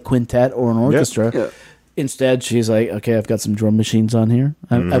jazz, like, quintet or an orchestra. Instead, she's like, okay, I've got some drum machines on here.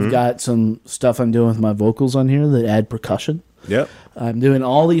 I've got some stuff I'm doing with my vocals on here that add percussion. Yep. I'm doing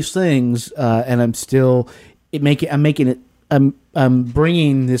all these things, and I'm still I'm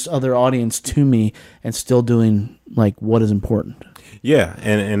bringing this other audience to me, and still doing, like, what is important. Yeah,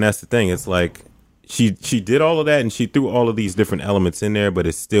 and that's the thing. It's like she did all of that, and she threw all of these different elements in there, but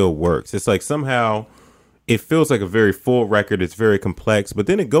it still works. It's like somehow it feels like a very full record. It's very complex, but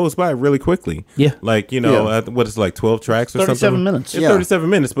then it goes by really quickly. Yeah. Like, what is it, like 12 tracks or 37 something? 37 minutes. It's 37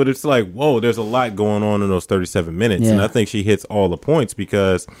 minutes, but it's like, whoa, there's a lot going on in those 37 minutes. And I think she hits all the points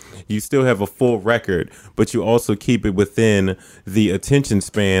because you still have a full record, but you also keep it within the attention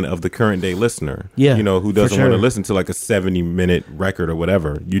span of the current day listener. Yeah. Who doesn't want to listen to, like, a 70-minute record or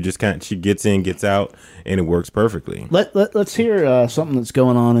whatever. You just can't, she gets in, gets out, and it works perfectly. Let's hear something that's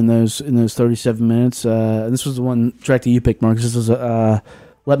going on in those 37 minutes. This was the one track that you picked, Marcus. This was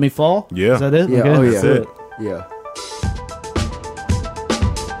Let Me Fall? Yeah. Is that it? Yeah. Okay. Oh, yeah. That's it. Yeah.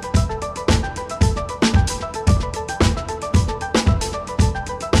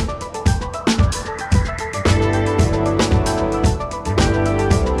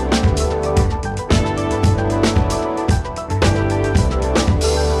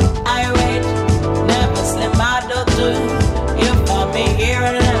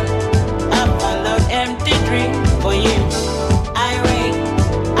 For you, I wake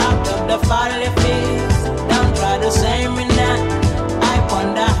out of the folly fields. Don't try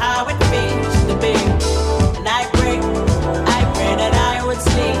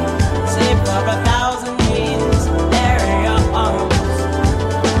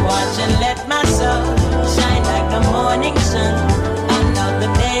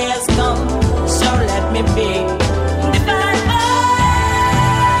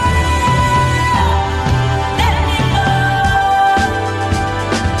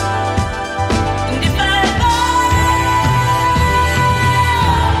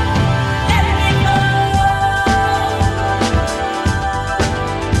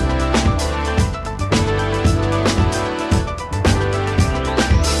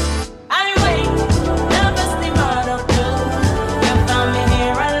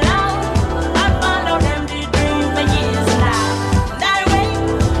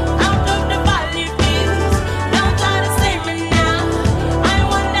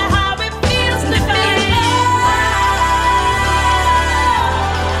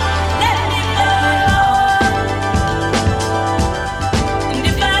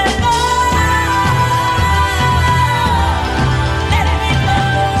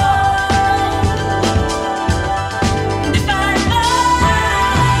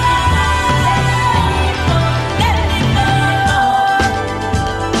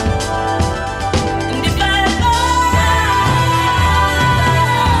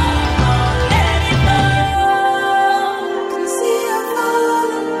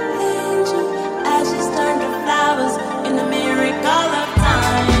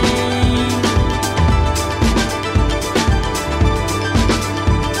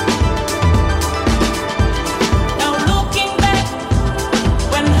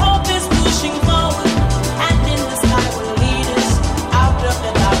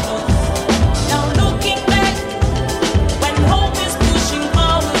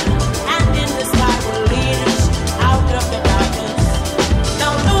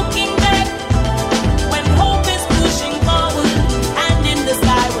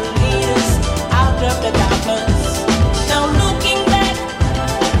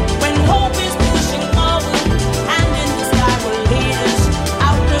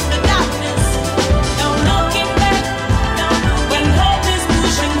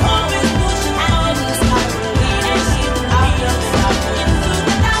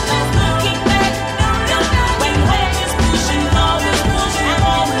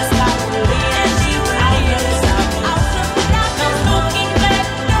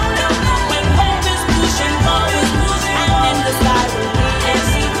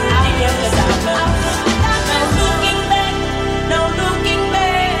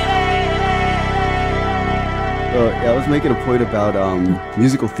making a point about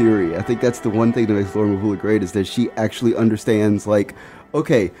musical theory. I think that's the one thing that makes Laura Mvula great is that she actually understands, like,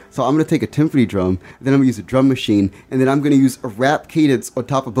 okay, so I'm going to take a timpani drum, then I'm going to use a drum machine, and then I'm going to use a rap cadence on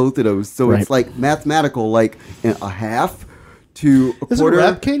top of both of those. So it's like mathematical, like a half to a quarter it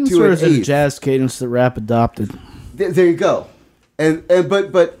a rap cadence to or an is it a eighth. jazz cadence that rap adopted? There you go.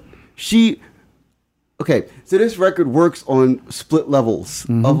 But she... Okay, so this record works on split levels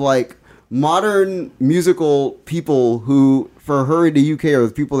of, like, modern musical people who, for her in the UK, are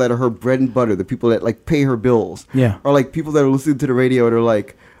the people that are her bread and butter, the people that, like, pay her bills. Yeah. Or, like, people that are listening to the radio and are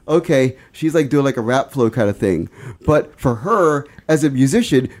like, okay, she's, like, doing, like, a rap flow kind of thing. But for her, as a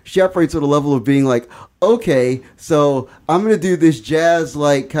musician, she operates on a level of being like, okay, so I'm going to do this jazz,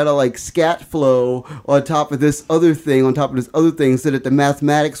 like, kind of like scat flow on top of this other thing, on top of this other thing, so that the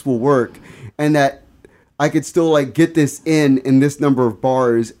mathematics will work and that I could still, like, get this in this number of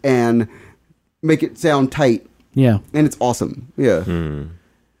bars and make it sound tight. Yeah. And it's awesome. Yeah.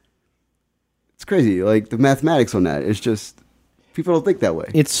 It's crazy. Like, the mathematics on that, it's just, people don't think that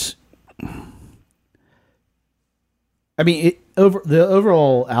way. It's, I mean, the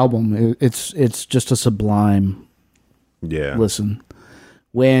overall album, it's just a sublime listen.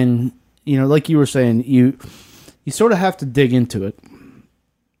 When, you know, like you were saying, you sort of have to dig into it.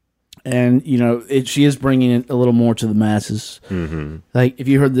 And, you know, she is bringing it a little more to the masses. Mm-hmm. Like, if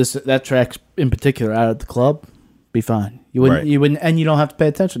you heard that track in particular out at the club, be fine. You wouldn't, and you don't have to pay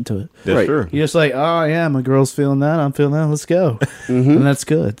attention to it. That's true. You're just like, oh yeah, my girl's feeling that, I'm feeling that, let's go. And that's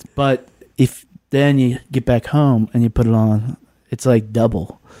good. But if then you get back home and you put it on, it's like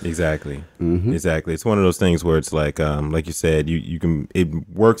double. Exactly. Exactly. It's one of those things where it's like you said, you can, it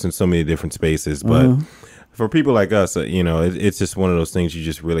works in so many different spaces, but for people like us, you know, it's just one of those things you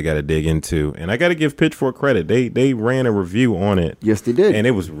just really got to dig into. And I got to give Pitchfork credit. They ran a review on it. Yes, they did. And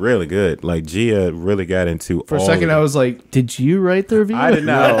it was really good. Like, Gia really got into For a second, I was like, did you write the review? I did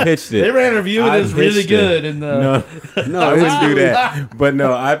not. I pitched it. They ran a review and it was really good. And No, I wouldn't do that. But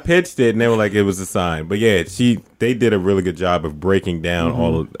no, I pitched it and they were like, it was a sign. But yeah, they did a really good job of breaking down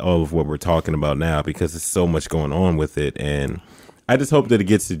all of what we're talking about now, because there's so much going on with it. And I just hope that it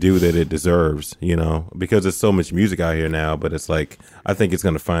gets to do that it deserves, you know, because there's so much music out here now. But it's like, I think it's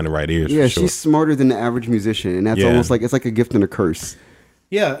going to find the right ears. Yeah, for sure. she's smarter than the average musician, and that's almost like, it's like a gift and a curse.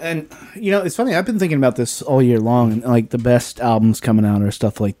 Yeah, and, you know, it's funny, I've been thinking about this all year long, and, like, the best albums coming out are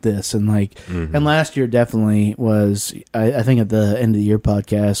stuff like this, and, like, and last year definitely was, I think at the end of the year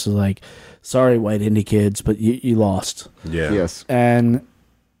podcast, was like, sorry, white indie kids, but you lost. Yeah. Yes. And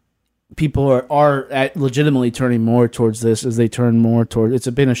people are legitimately turning more towards this as they turn more toward, it's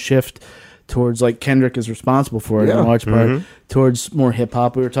been a shift towards, like, Kendrick is responsible for it in large part, towards more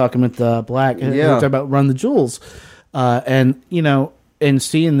hip-hop. We were talking with Black, we were talking about Run the Jewels, and, you know, and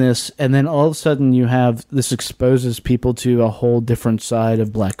seeing this, and then all of a sudden you have this exposes people to a whole different side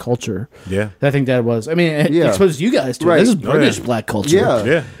of black culture. Yeah. I think that was, I mean, it exposed you guys to it. This is British black culture.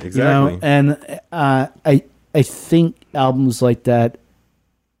 Yeah. Exactly. You know? And I think albums like that,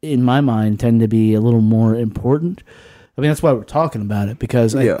 in my mind, tend to be a little more important. I mean, that's why we're talking about it,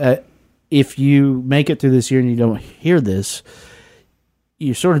 because if you make it through this year and you don't hear this,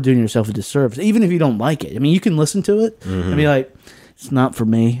 you're sort of doing yourself a disservice, even if you don't like it. I mean, you can listen to it and be like, it's not for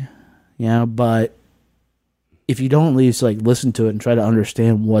me, you know, but if you don't at least, like, listen to it and try to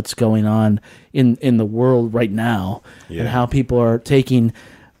understand what's going on in the world right now and how people are taking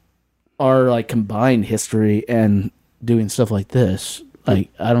our, like, combined history and doing stuff like this,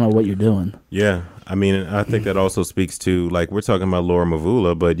 like, I don't know what you're doing. Yeah. I mean, I think that also speaks to, like, we're talking about Laura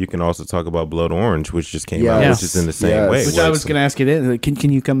Mvula, but you can also talk about Blood Orange, which just came out, which is in the same way. Which I was going to ask you then. Can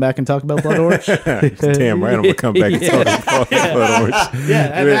you come back and talk about Blood Orange? Damn right, I'm gonna come back and talk about Blood Orange.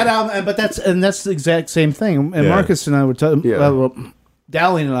 Yeah, and that album, but that's the exact same thing. And Marcus and I were talking.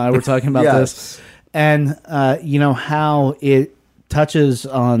 Dowling and I were talking about this, and you know how it touches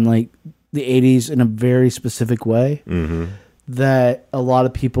on, like, the '80s in a very specific way. That a lot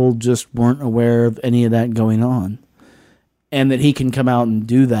of people just weren't aware of any of that going on, and that he can come out and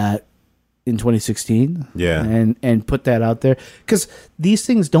do that in 2016, and put that out there, because these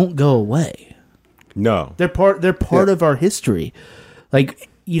things don't go away. No, they're part of our history. Like,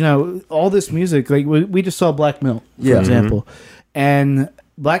 you know, all this music. Like, we just saw Black Milk, for example, and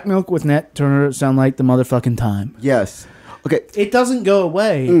Black Milk with Nat Turner sound like the motherfucking time. Yes. Okay. It doesn't go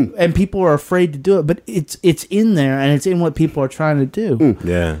away, and people are afraid to do it, but it's in there, and it's in what people are trying to do.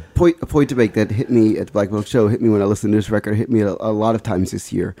 Yeah. A point to make that hit me at the Black Milk Show, hit me when I listened to this record, hit me a lot of times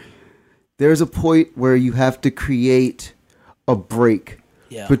this year. There's a point where you have to create a break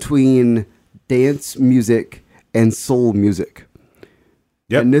between dance music and soul music.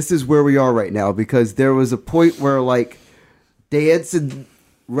 Yep. And this is where we are right now, because there was a point where, like, dance and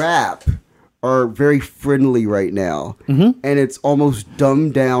rap are very friendly right now, and it's almost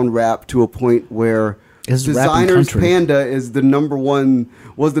dumbed down rap to a point where It's rap and Designer's country. Panda is the number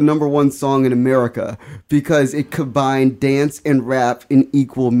one song in America because it combined dance and rap in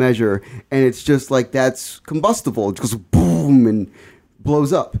equal measure, and it's just like that's combustible. It goes boom and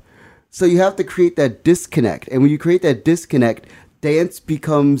blows up. So you have to create that disconnect, and when you create that disconnect, dance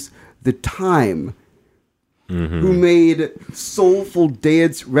becomes the time. Who made soulful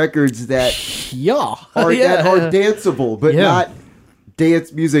dance records that Yeah. are Yeah. that are danceable, but Yeah. not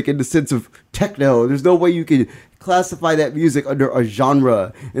dance music in the sense of techno. There's no way you can classify that music under a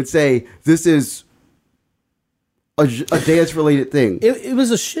genre and say this is a dance related thing. It was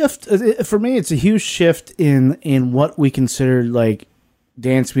a shift for me. It's a huge shift in what we consider like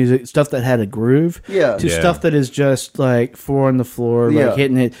dance music, stuff that had a groove, Yeah. to Yeah. stuff that is just like four on the floor, Yeah. like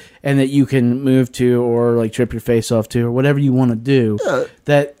hitting it, and that you can move to or like trip your face off to or whatever you want to do. Yeah.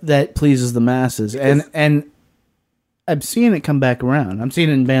 That pleases the masses, and I'm seeing it come back around. I'm seeing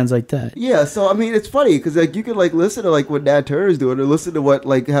it in bands like that. Yeah, so I mean, it's funny because like you can like listen to like what Nat Turner's doing, or listen to what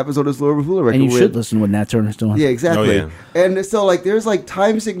like happens on this Laura Hula record. And you with- should listen to what Nat Turner's doing. Yeah, exactly. Oh, And so like there's like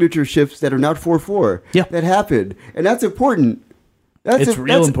time signature shifts that are not 4/4 Yeah. that happen, and that's important. It's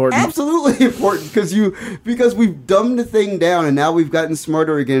real important. Absolutely important because we've dumbed the thing down, and now we've gotten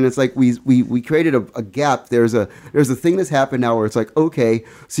smarter again. It's like we created a gap. There's a thing that's happened now where it's like, okay,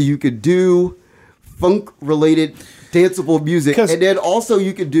 so you could do funk related danceable music, 'Cause- and then also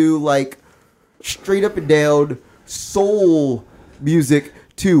you could do like straight up and down soul music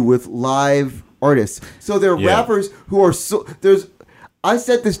too with live artists. So there are Yeah. rappers who are I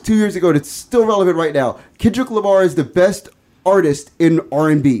said this 2 years ago, and it's still relevant right now. Kendrick Lamar is the best artist in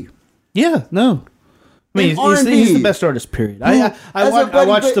R&B. Yeah, no. I mean, In he's R&B. the best artist, period. Who- I as a buddy,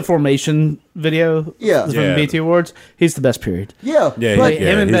 watched but- the Formation video Yeah. from Yeah. the BT Awards. He's the best, period. Yeah, Yeah, but, yeah,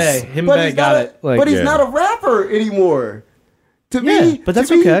 him and his- Bay. Him and but Bay he's got not it. Like, but he's Yeah. not a rapper anymore. To Yeah, me, but that's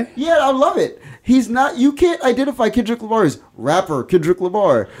to me, okay. Yeah, I love it. He's not. You can't identify Kendrick Lamar as rapper Kendrick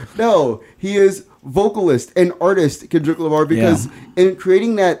Lamar. No, he is vocalist and artist Kendrick Lamar because in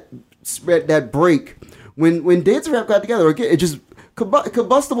creating that break, when dance and rap got together, it just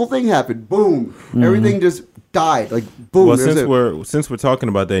combustible thing happened. Boom, everything just died. Like boom. Well, there's since we're talking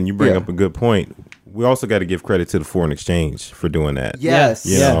about that, and you bring Yeah. up a good point, we also got to give credit to the Foreign Exchange for doing that. yes,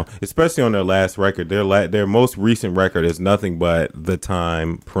 You know, especially on their last record, their most recent record is nothing but The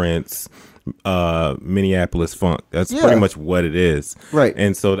Time, Prince, Minneapolis Funk. That's Yeah. pretty much what it is. Right.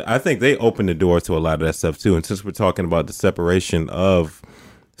 And so I think they opened the door to a lot of that stuff too. And since we're talking about the separation of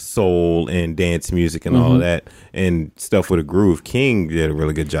soul and dance music and all of that and stuff with a groove, King did a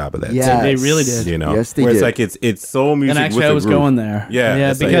really good job of that. Yes. too. They really did. You know, Yes, they where it's did. like it's soul music. And actually, with I a was groove. going there. Yeah,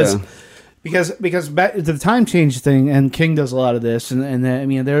 yeah, it's like- because back to the time change thing, and King does a lot of this, and I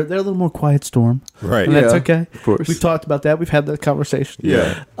mean they're a little more quiet storm, Right. And that's Yeah, okay. of course. We've talked about that. We've had that conversation.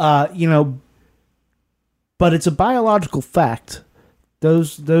 Yeah. But it's a biological fact.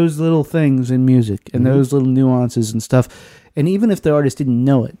 Those little things in music and those little nuances and stuff, and even if the artist didn't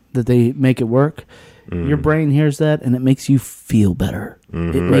know it, that they make it work. Your brain hears that, and it makes you feel better.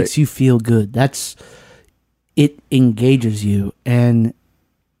 It makes you feel good. It engages you, and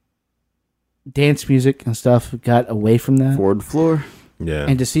dance music and stuff got away from that. Forward floor. Yeah.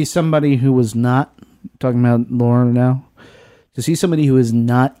 And to see somebody who was not talking about Laura now, to see somebody who is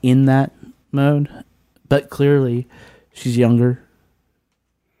not in that mode, but clearly she's younger,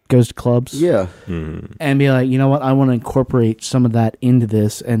 goes to clubs, Yeah. and be like, you know what, I want to incorporate some of that into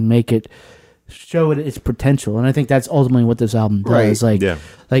this and make it show it its potential. And I think that's ultimately what this album does. Right. Like, Yeah.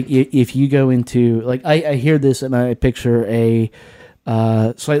 like if you go into like I hear this and I picture a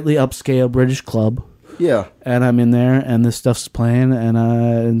slightly upscale British club. Yeah. And I'm in there, and this stuff's playing,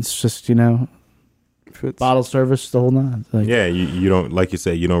 and it's just Fits. bottle service the whole night. Like, Yeah, you don't, like you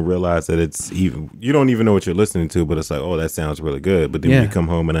said, you don't realize that it's even, you don't even know what you're listening to, but it's like, oh, that sounds really good. But then when Yeah. you come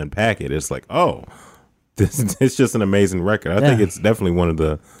home and unpack it, it's like, oh, this it's just an amazing record. I think Yeah. it's definitely one of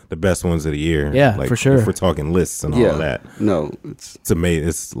the best ones of the year. Yeah, like, for sure. If we're talking lists and all Yeah. of that, No, it's it's amazing.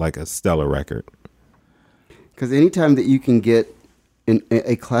 It's like a stellar record. because anytime that you can get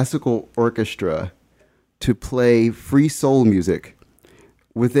a classical orchestra to play free soul music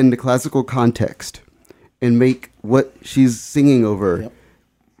within the classical context and make what she's singing over,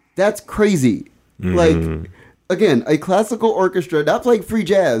 that's crazy. Like, again, a classical orchestra not playing free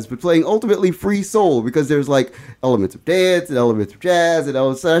jazz, but playing ultimately free soul, because there's like elements of dance and elements of jazz and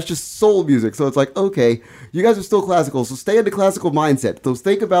elements, that's just soul music. So it's like, okay, you guys are still classical, so stay in the classical mindset. So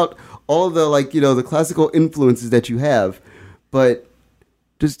think about all of the, like, you know, the classical influences that you have, but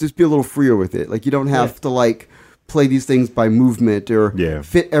just be a little freer with it. Like, you don't have to like play these things by movement or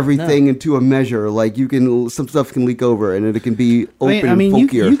fit everything into a measure. Like some stuff can leak over and it can be open and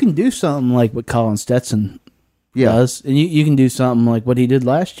folkier. You can do something like what Colin Stetson does, and you can do something like what he did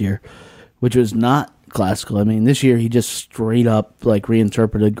last year, which was not classical. I mean, this year he just straight up like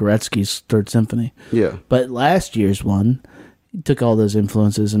reinterpreted Goretzky's Third Symphony. Yeah. But last year's one, he took all those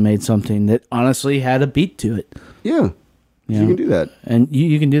influences and made something that honestly had a beat to it. Yeah. You can do that. And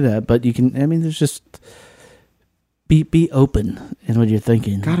you can do that, but you can, I mean, there's just... Be open in what you're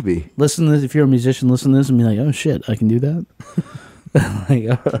thinking. Gotta be. Listen to this. If you're a musician, listen to this and be like, "Oh shit, I can do that."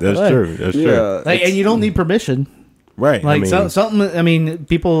 That's true. That's true. Like, and you don't need permission, right? Like something. I mean,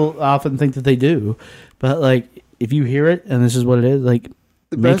 people often think that they do, but like if you hear it and this is what it is, like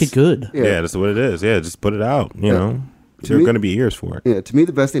make it good. Yeah, that's what it is. Yeah, just put it out. You know, there are going to be ears for it. Yeah. To me,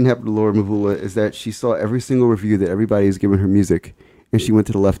 the best thing that happened to Laura Mvula is that she saw every single review that everybody is giving her music, and she went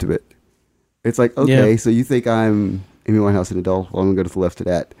to the left of it. It's like, okay, so you think I'm Amy Winehouse and Adele? Well, I'm going to go to the left of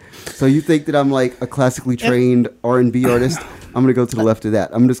that. So you think that I'm like a classically trained R&B artist? I'm going to go to the left of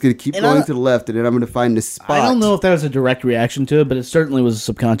that. I'm just going to keep going to the left, and then I'm going to find the spot. I don't know if that was a direct reaction to it, but it certainly was a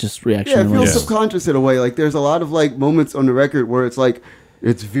subconscious reaction. Yeah, it feels subconscious in a way. Like there's a lot of like moments on the record where it's like,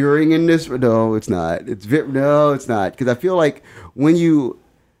 it's veering in this. No, it's not. No, it's not. Because I feel like when you...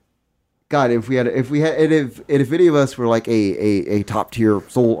 God, if any of us were like a top tier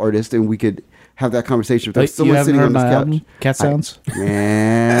soul artist and we could have that conversation with someone sitting on this couch. Album, Cat Sounds?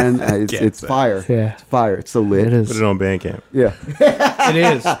 It's fire. Yeah. It's fire. It's so lit. It is. Put it on Bandcamp. Yeah. It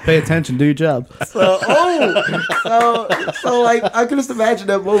is. Pay attention. Do your job. So like I can just imagine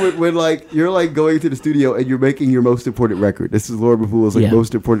that moment when like you're like going to the studio and you're making your most important record. This is Laura Mvula's like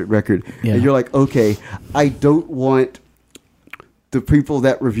most important record. Yeah. And you're like, okay, I don't want the people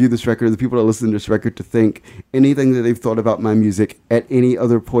that review this record, the people that listen to this record to think anything that they've thought about my music at any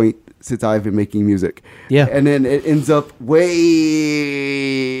other point since I've been making music. Yeah. And then it ends up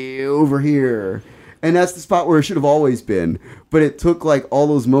way over here. And that's the spot where it should have always been. But it took like all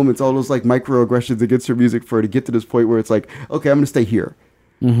those moments, all those like microaggressions against her music for her to get to this point where it's like, okay, I'm going to stay here.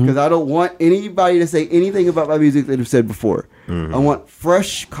 Because I don't want anybody to say anything about my music that they've said before. I want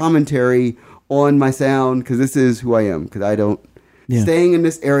fresh commentary on my sound because this is who I am. Because I don't... Staying in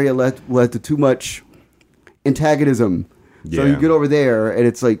this area led to too much antagonism. So you get over there and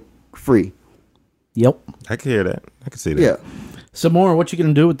it's like free. Yep. I can hear that. I can see that. Yeah. So more, what you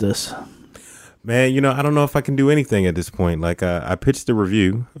gonna do with this? Man, you know, I don't know if I can do anything at this point. Like, I pitched the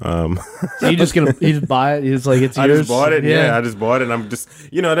review. So you just buy it? It's like, it's yours? I just bought it. Yeah, I just bought it. And I'm just,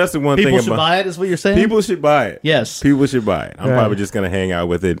 you know, that's the one thing. People should buy it, is what you're saying? People should buy it. Yes. People should buy it. I'm probably just going to hang out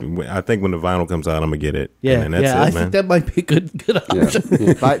with it. I think when the vinyl comes out, I'm going to get it. Yeah, and that's it, I man. think that might be a good option.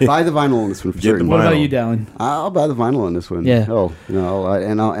 Yeah. Buy the vinyl on this one for sure. What about you, Dallin? I'll buy the vinyl on this one. Yeah. Oh, you know,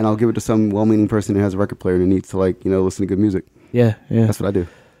 I'll give it to some well-meaning person who has a record player and needs to like, you know, listen to good music. Yeah. That's what I do.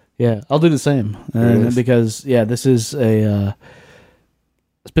 Yeah, I'll do the same. Because, this is it's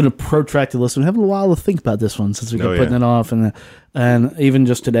been a protracted listen. I'm having a while to think about this one since we kept putting it off. And even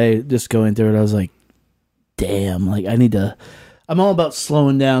just today, just going through it, I was like, damn, like I need to... I'm all about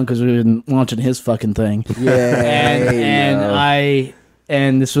slowing down because we've been launching his fucking thing. Yeah.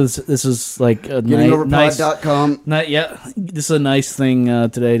 And this is like a nice... This is a nice thing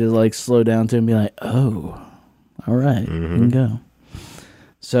today to like slow down to and be like, oh, all right, you can go.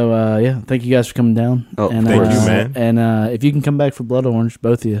 So, thank you guys for coming down. Oh, and, thank you, man. And if you can come back for Blood Orange,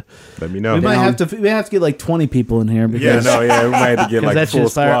 both of you. Let me know. We might have to get like 20 people in here. Because, we might have to get like full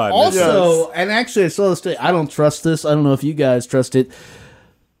squad. Also, and actually I saw this today. I don't trust this. I don't know if you guys trust it.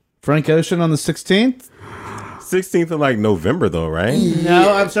 Frank Ocean on the 16th? 16th of like November though, right?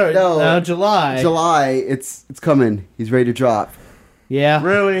 No, I'm sorry. No, July. July, it's coming. He's ready to drop. Yeah.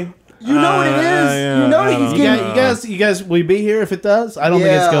 Really? You know what it is. You know he's getting. You guys, will you be here if it does? I don't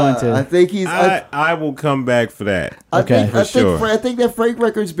think it's going to. I think he's. I will come back for that. I think that Frank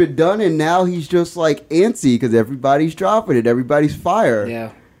record's been done, and now he's just like antsy because everybody's dropping it. Everybody's fire.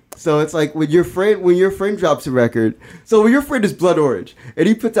 Yeah. So it's like when your friend drops a record. So when your friend is Blood Orange and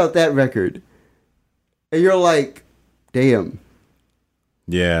he puts out that record, and you're like, damn.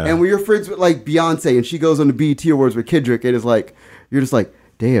 Yeah. And when you're friends with like Beyonce and she goes on the BET Awards with Kendrick, and it's like you're just like,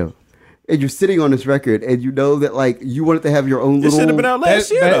 damn. And you're sitting on this record, and you know that like you wanted to have your own little. It should have been out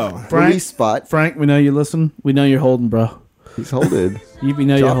last year though. Release spot. Frank, we know you listen. We know you're holding, bro. He's holding. We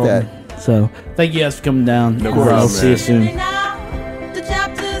know you're holding. So thank you guys for coming down. No problem, I'll see you soon. The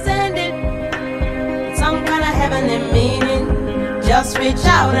chapter's ended. Some kind of heavenly meaning. Just reach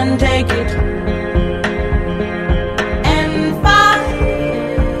out and take it. And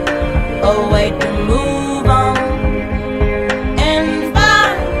find a way to move on. And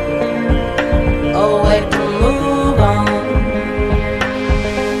find a way to move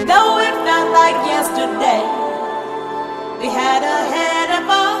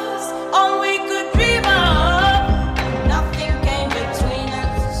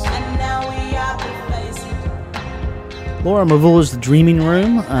Laura Mavula's The Dreaming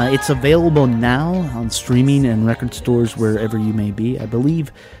Room. It's available now on streaming and record stores wherever you may be. I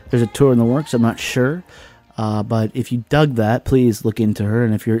believe there's a tour in the works. I'm not sure. But if you dug that, please look into her.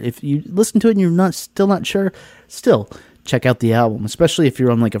 And if you listen to it and you're still not sure, still check out the album. Especially if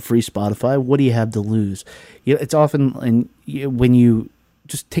you're on like a free Spotify. What do you have to lose? It's often when you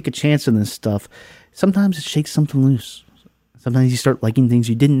just take a chance on this stuff, sometimes it shakes something loose. Sometimes you start liking things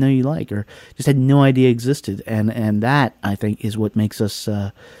you didn't know you like or just had no idea existed. And that, I think, is what makes us,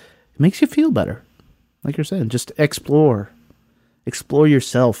 it makes you feel better. Like you're saying, just explore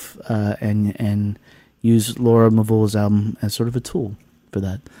yourself, and use Laura Mavula's album as sort of a tool for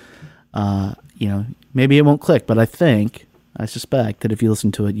that. Maybe it won't click, but I suspect that if you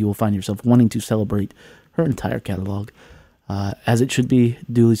listen to it, you will find yourself wanting to celebrate her entire catalog, as it should be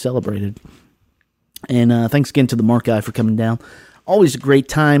duly celebrated. And thanks again to the Mark Guy for coming down. Always a great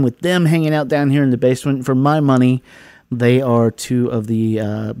time with them hanging out down here in the basement. For my money, they are two of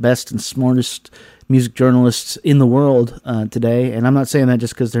the best and smartest music journalists in the world today. And I'm not saying that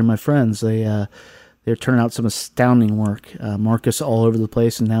just because they're my friends. They're turning out some astounding work. Marcus all over the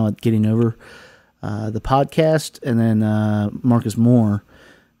place, and now getting over the podcast. And then Marcus Moore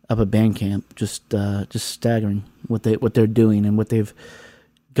up at Bandcamp. Just staggering what they're doing and what they've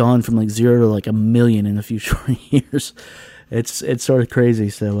gone from like 0 to like 1 million in a few short years. It's sort of crazy.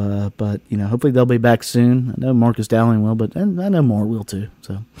 So, but hopefully they'll be back soon. I know Marcus Dowling will, but I know more will too.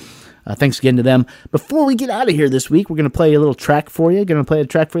 So, thanks again to them. Before we get out of here this week, we're going to play a little track for you. Going to play a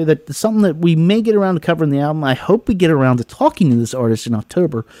track for you that's something that we may get around to covering the album. I hope we get around to talking to this artist in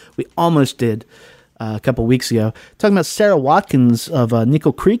October. We almost did a couple weeks ago. Talking about Sarah Watkins of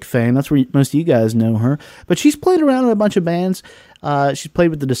Nickel Creek fame. That's where most of you guys know her. But she's played around in a bunch of bands. She's played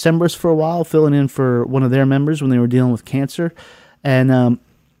with the Decemberists for a while, filling in for one of their members when they were dealing with cancer. And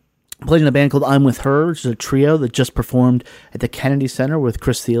played in a band called I'm With Her, which is a trio that just performed at the Kennedy Center with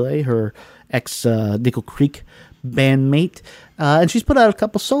Chris Thiele, her ex-Nickel Creek bandmate. And she's put out a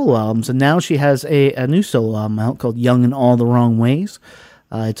couple solo albums, and now she has a new solo album out called Young in All the Wrong Ways.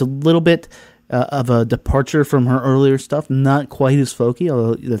 It's a little bit of a departure from her earlier stuff, not quite as folky,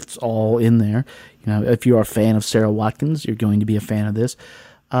 although it's all in there. If you're a fan of Sarah Watkins, you're going to be a fan of this.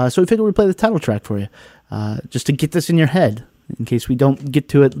 So we figured we'd play the title track for you, just to get this in your head, in case we don't get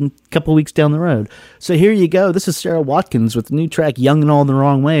to it a couple weeks down the road. So here you go. This is Sarah Watkins with the new track Young in All the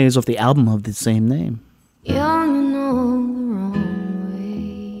Wrong Ways off the album of the same name. Young in all the wrong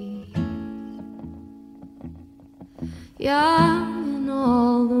way. Young in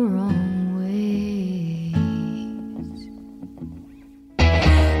all the wrong ways.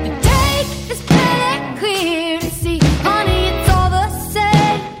 The take is pretty clear to see, honey, it's all the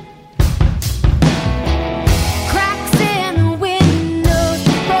same. Cracks in the windows,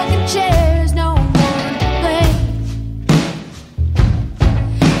 broken chairs, no one to blame.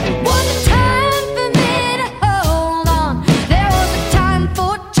 It was a time for me to hold on. There was a time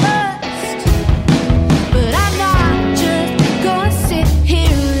for trust. But I'm not just gonna sit here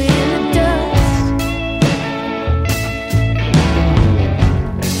and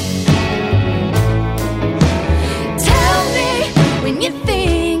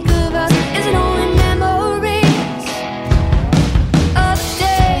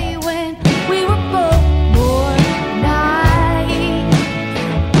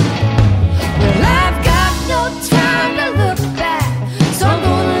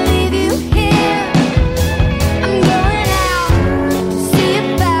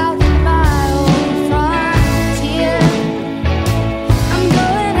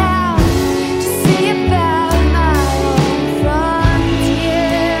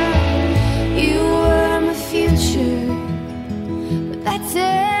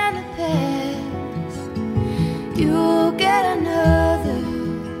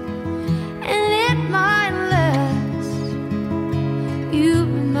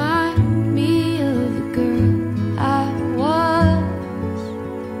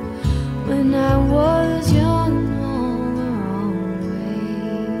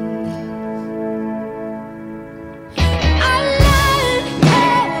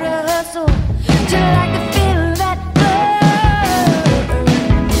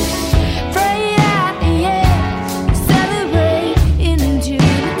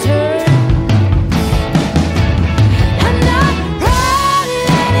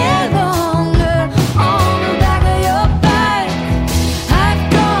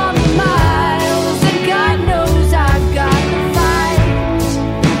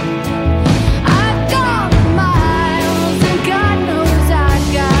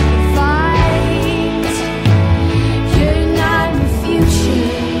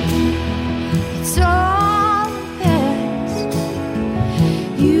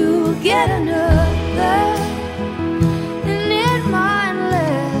get another, and it might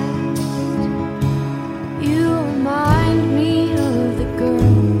last. You remind me of the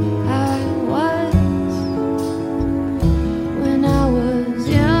girl I was when I was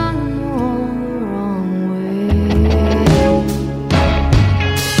young all the wrong way.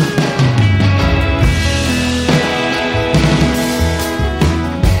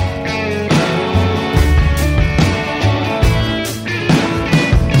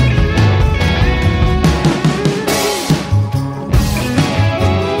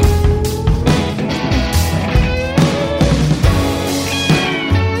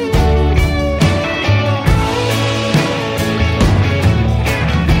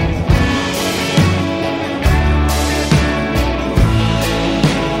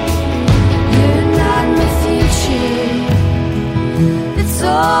 You're not my future, it's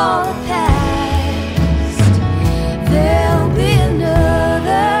all the past. There'll be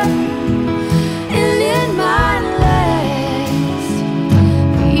another, and it might last.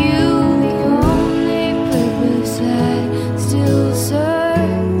 For you, the only purpose I still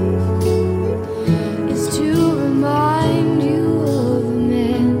serve is to remind you of the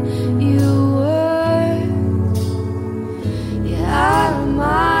man you were. Yeah, I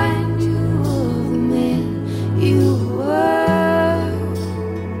remind you of the man you were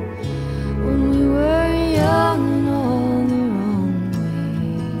when we were young and all the wrong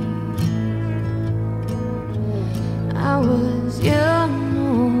way. I was young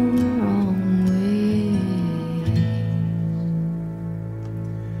and all the wrong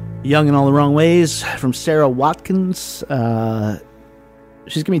way. Young in All the Wrong Ways from Sarah Watkins.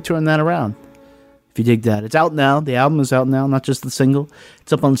 She's going to be touring that around. If you dig that. It's out now. The album is out now, not just the single.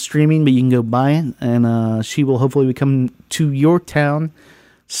 It's up on streaming, but you can go buy it. And she will hopefully be coming to your town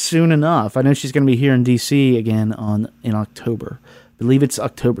soon enough. I know she's going to be here in D.C. again in October. I believe it's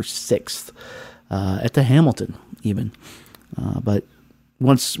October 6th at the Hamilton even. But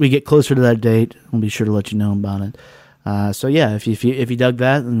once we get closer to that date, we'll be sure to let you know about it. So yeah, if you dug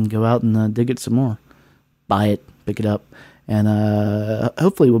that, then go out and dig it some more. Buy it, pick it up, and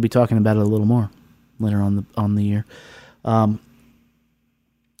hopefully we'll be talking about it a little more later on the year. That's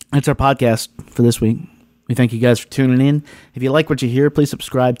our podcast for this week. We thank you guys for tuning in. If you like what you hear, please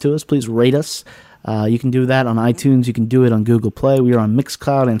subscribe to us. Please rate us. You can do that on iTunes. You can do it on Google Play. We are on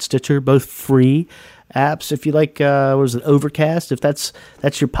Mixcloud and Stitcher, both free apps. If you like, Overcast, if that's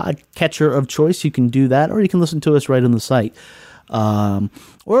your podcatcher of choice, you can do that, or you can listen to us right on the site. Or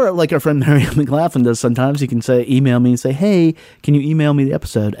like our friend Mary McLaughlin does sometimes, you can email me and say, hey, can you email me the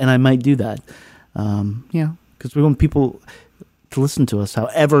episode? And I might do that. Because we want people to listen to us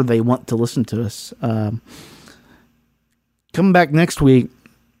however they want to listen to us. Coming back next week,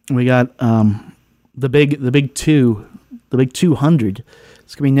 we got the big 200.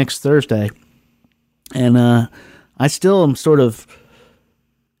 It's gonna be next Thursday, and I still am sort of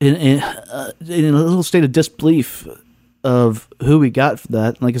in a little state of disbelief of who we got for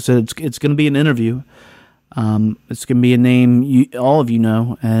that. Like I said, it's going to be an interview. It's going to be a name all of you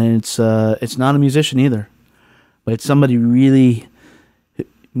know, and it's not a musician either, but it's somebody really.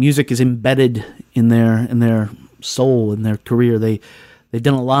 Music is embedded in their soul, in their career. They've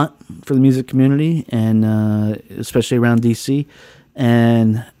done a lot for the music community, and especially around DC.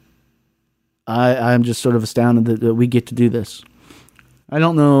 And I'm just sort of astounded that we get to do this. I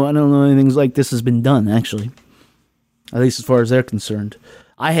don't know anything like this has been done, actually. At least as far as they're concerned.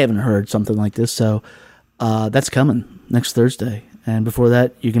 I haven't heard something like this, so that's coming next Thursday. And before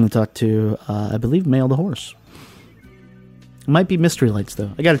that, you're going to talk to, I believe, Mail the Horse. It might be Mystery Lights,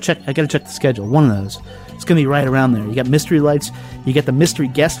 though. I gotta check the schedule. One of those. It's gonna be right around there. You got Mystery Lights, you get the mystery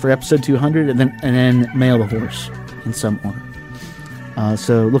guest for episode 200, and then Mail the Horse in some order.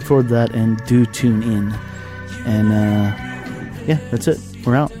 So look forward to that, and do tune in. And yeah, that's it.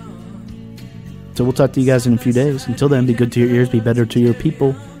 We're out. So we'll talk to you guys in a few days. Until then, be good to your ears, be better to your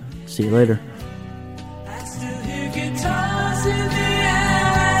people. See you later.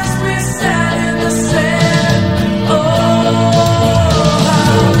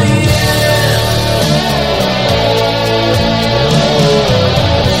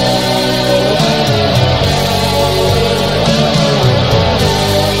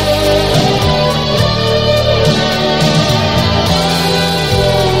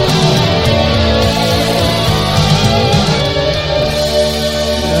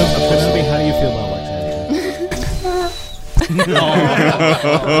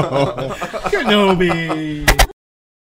 Kenobi.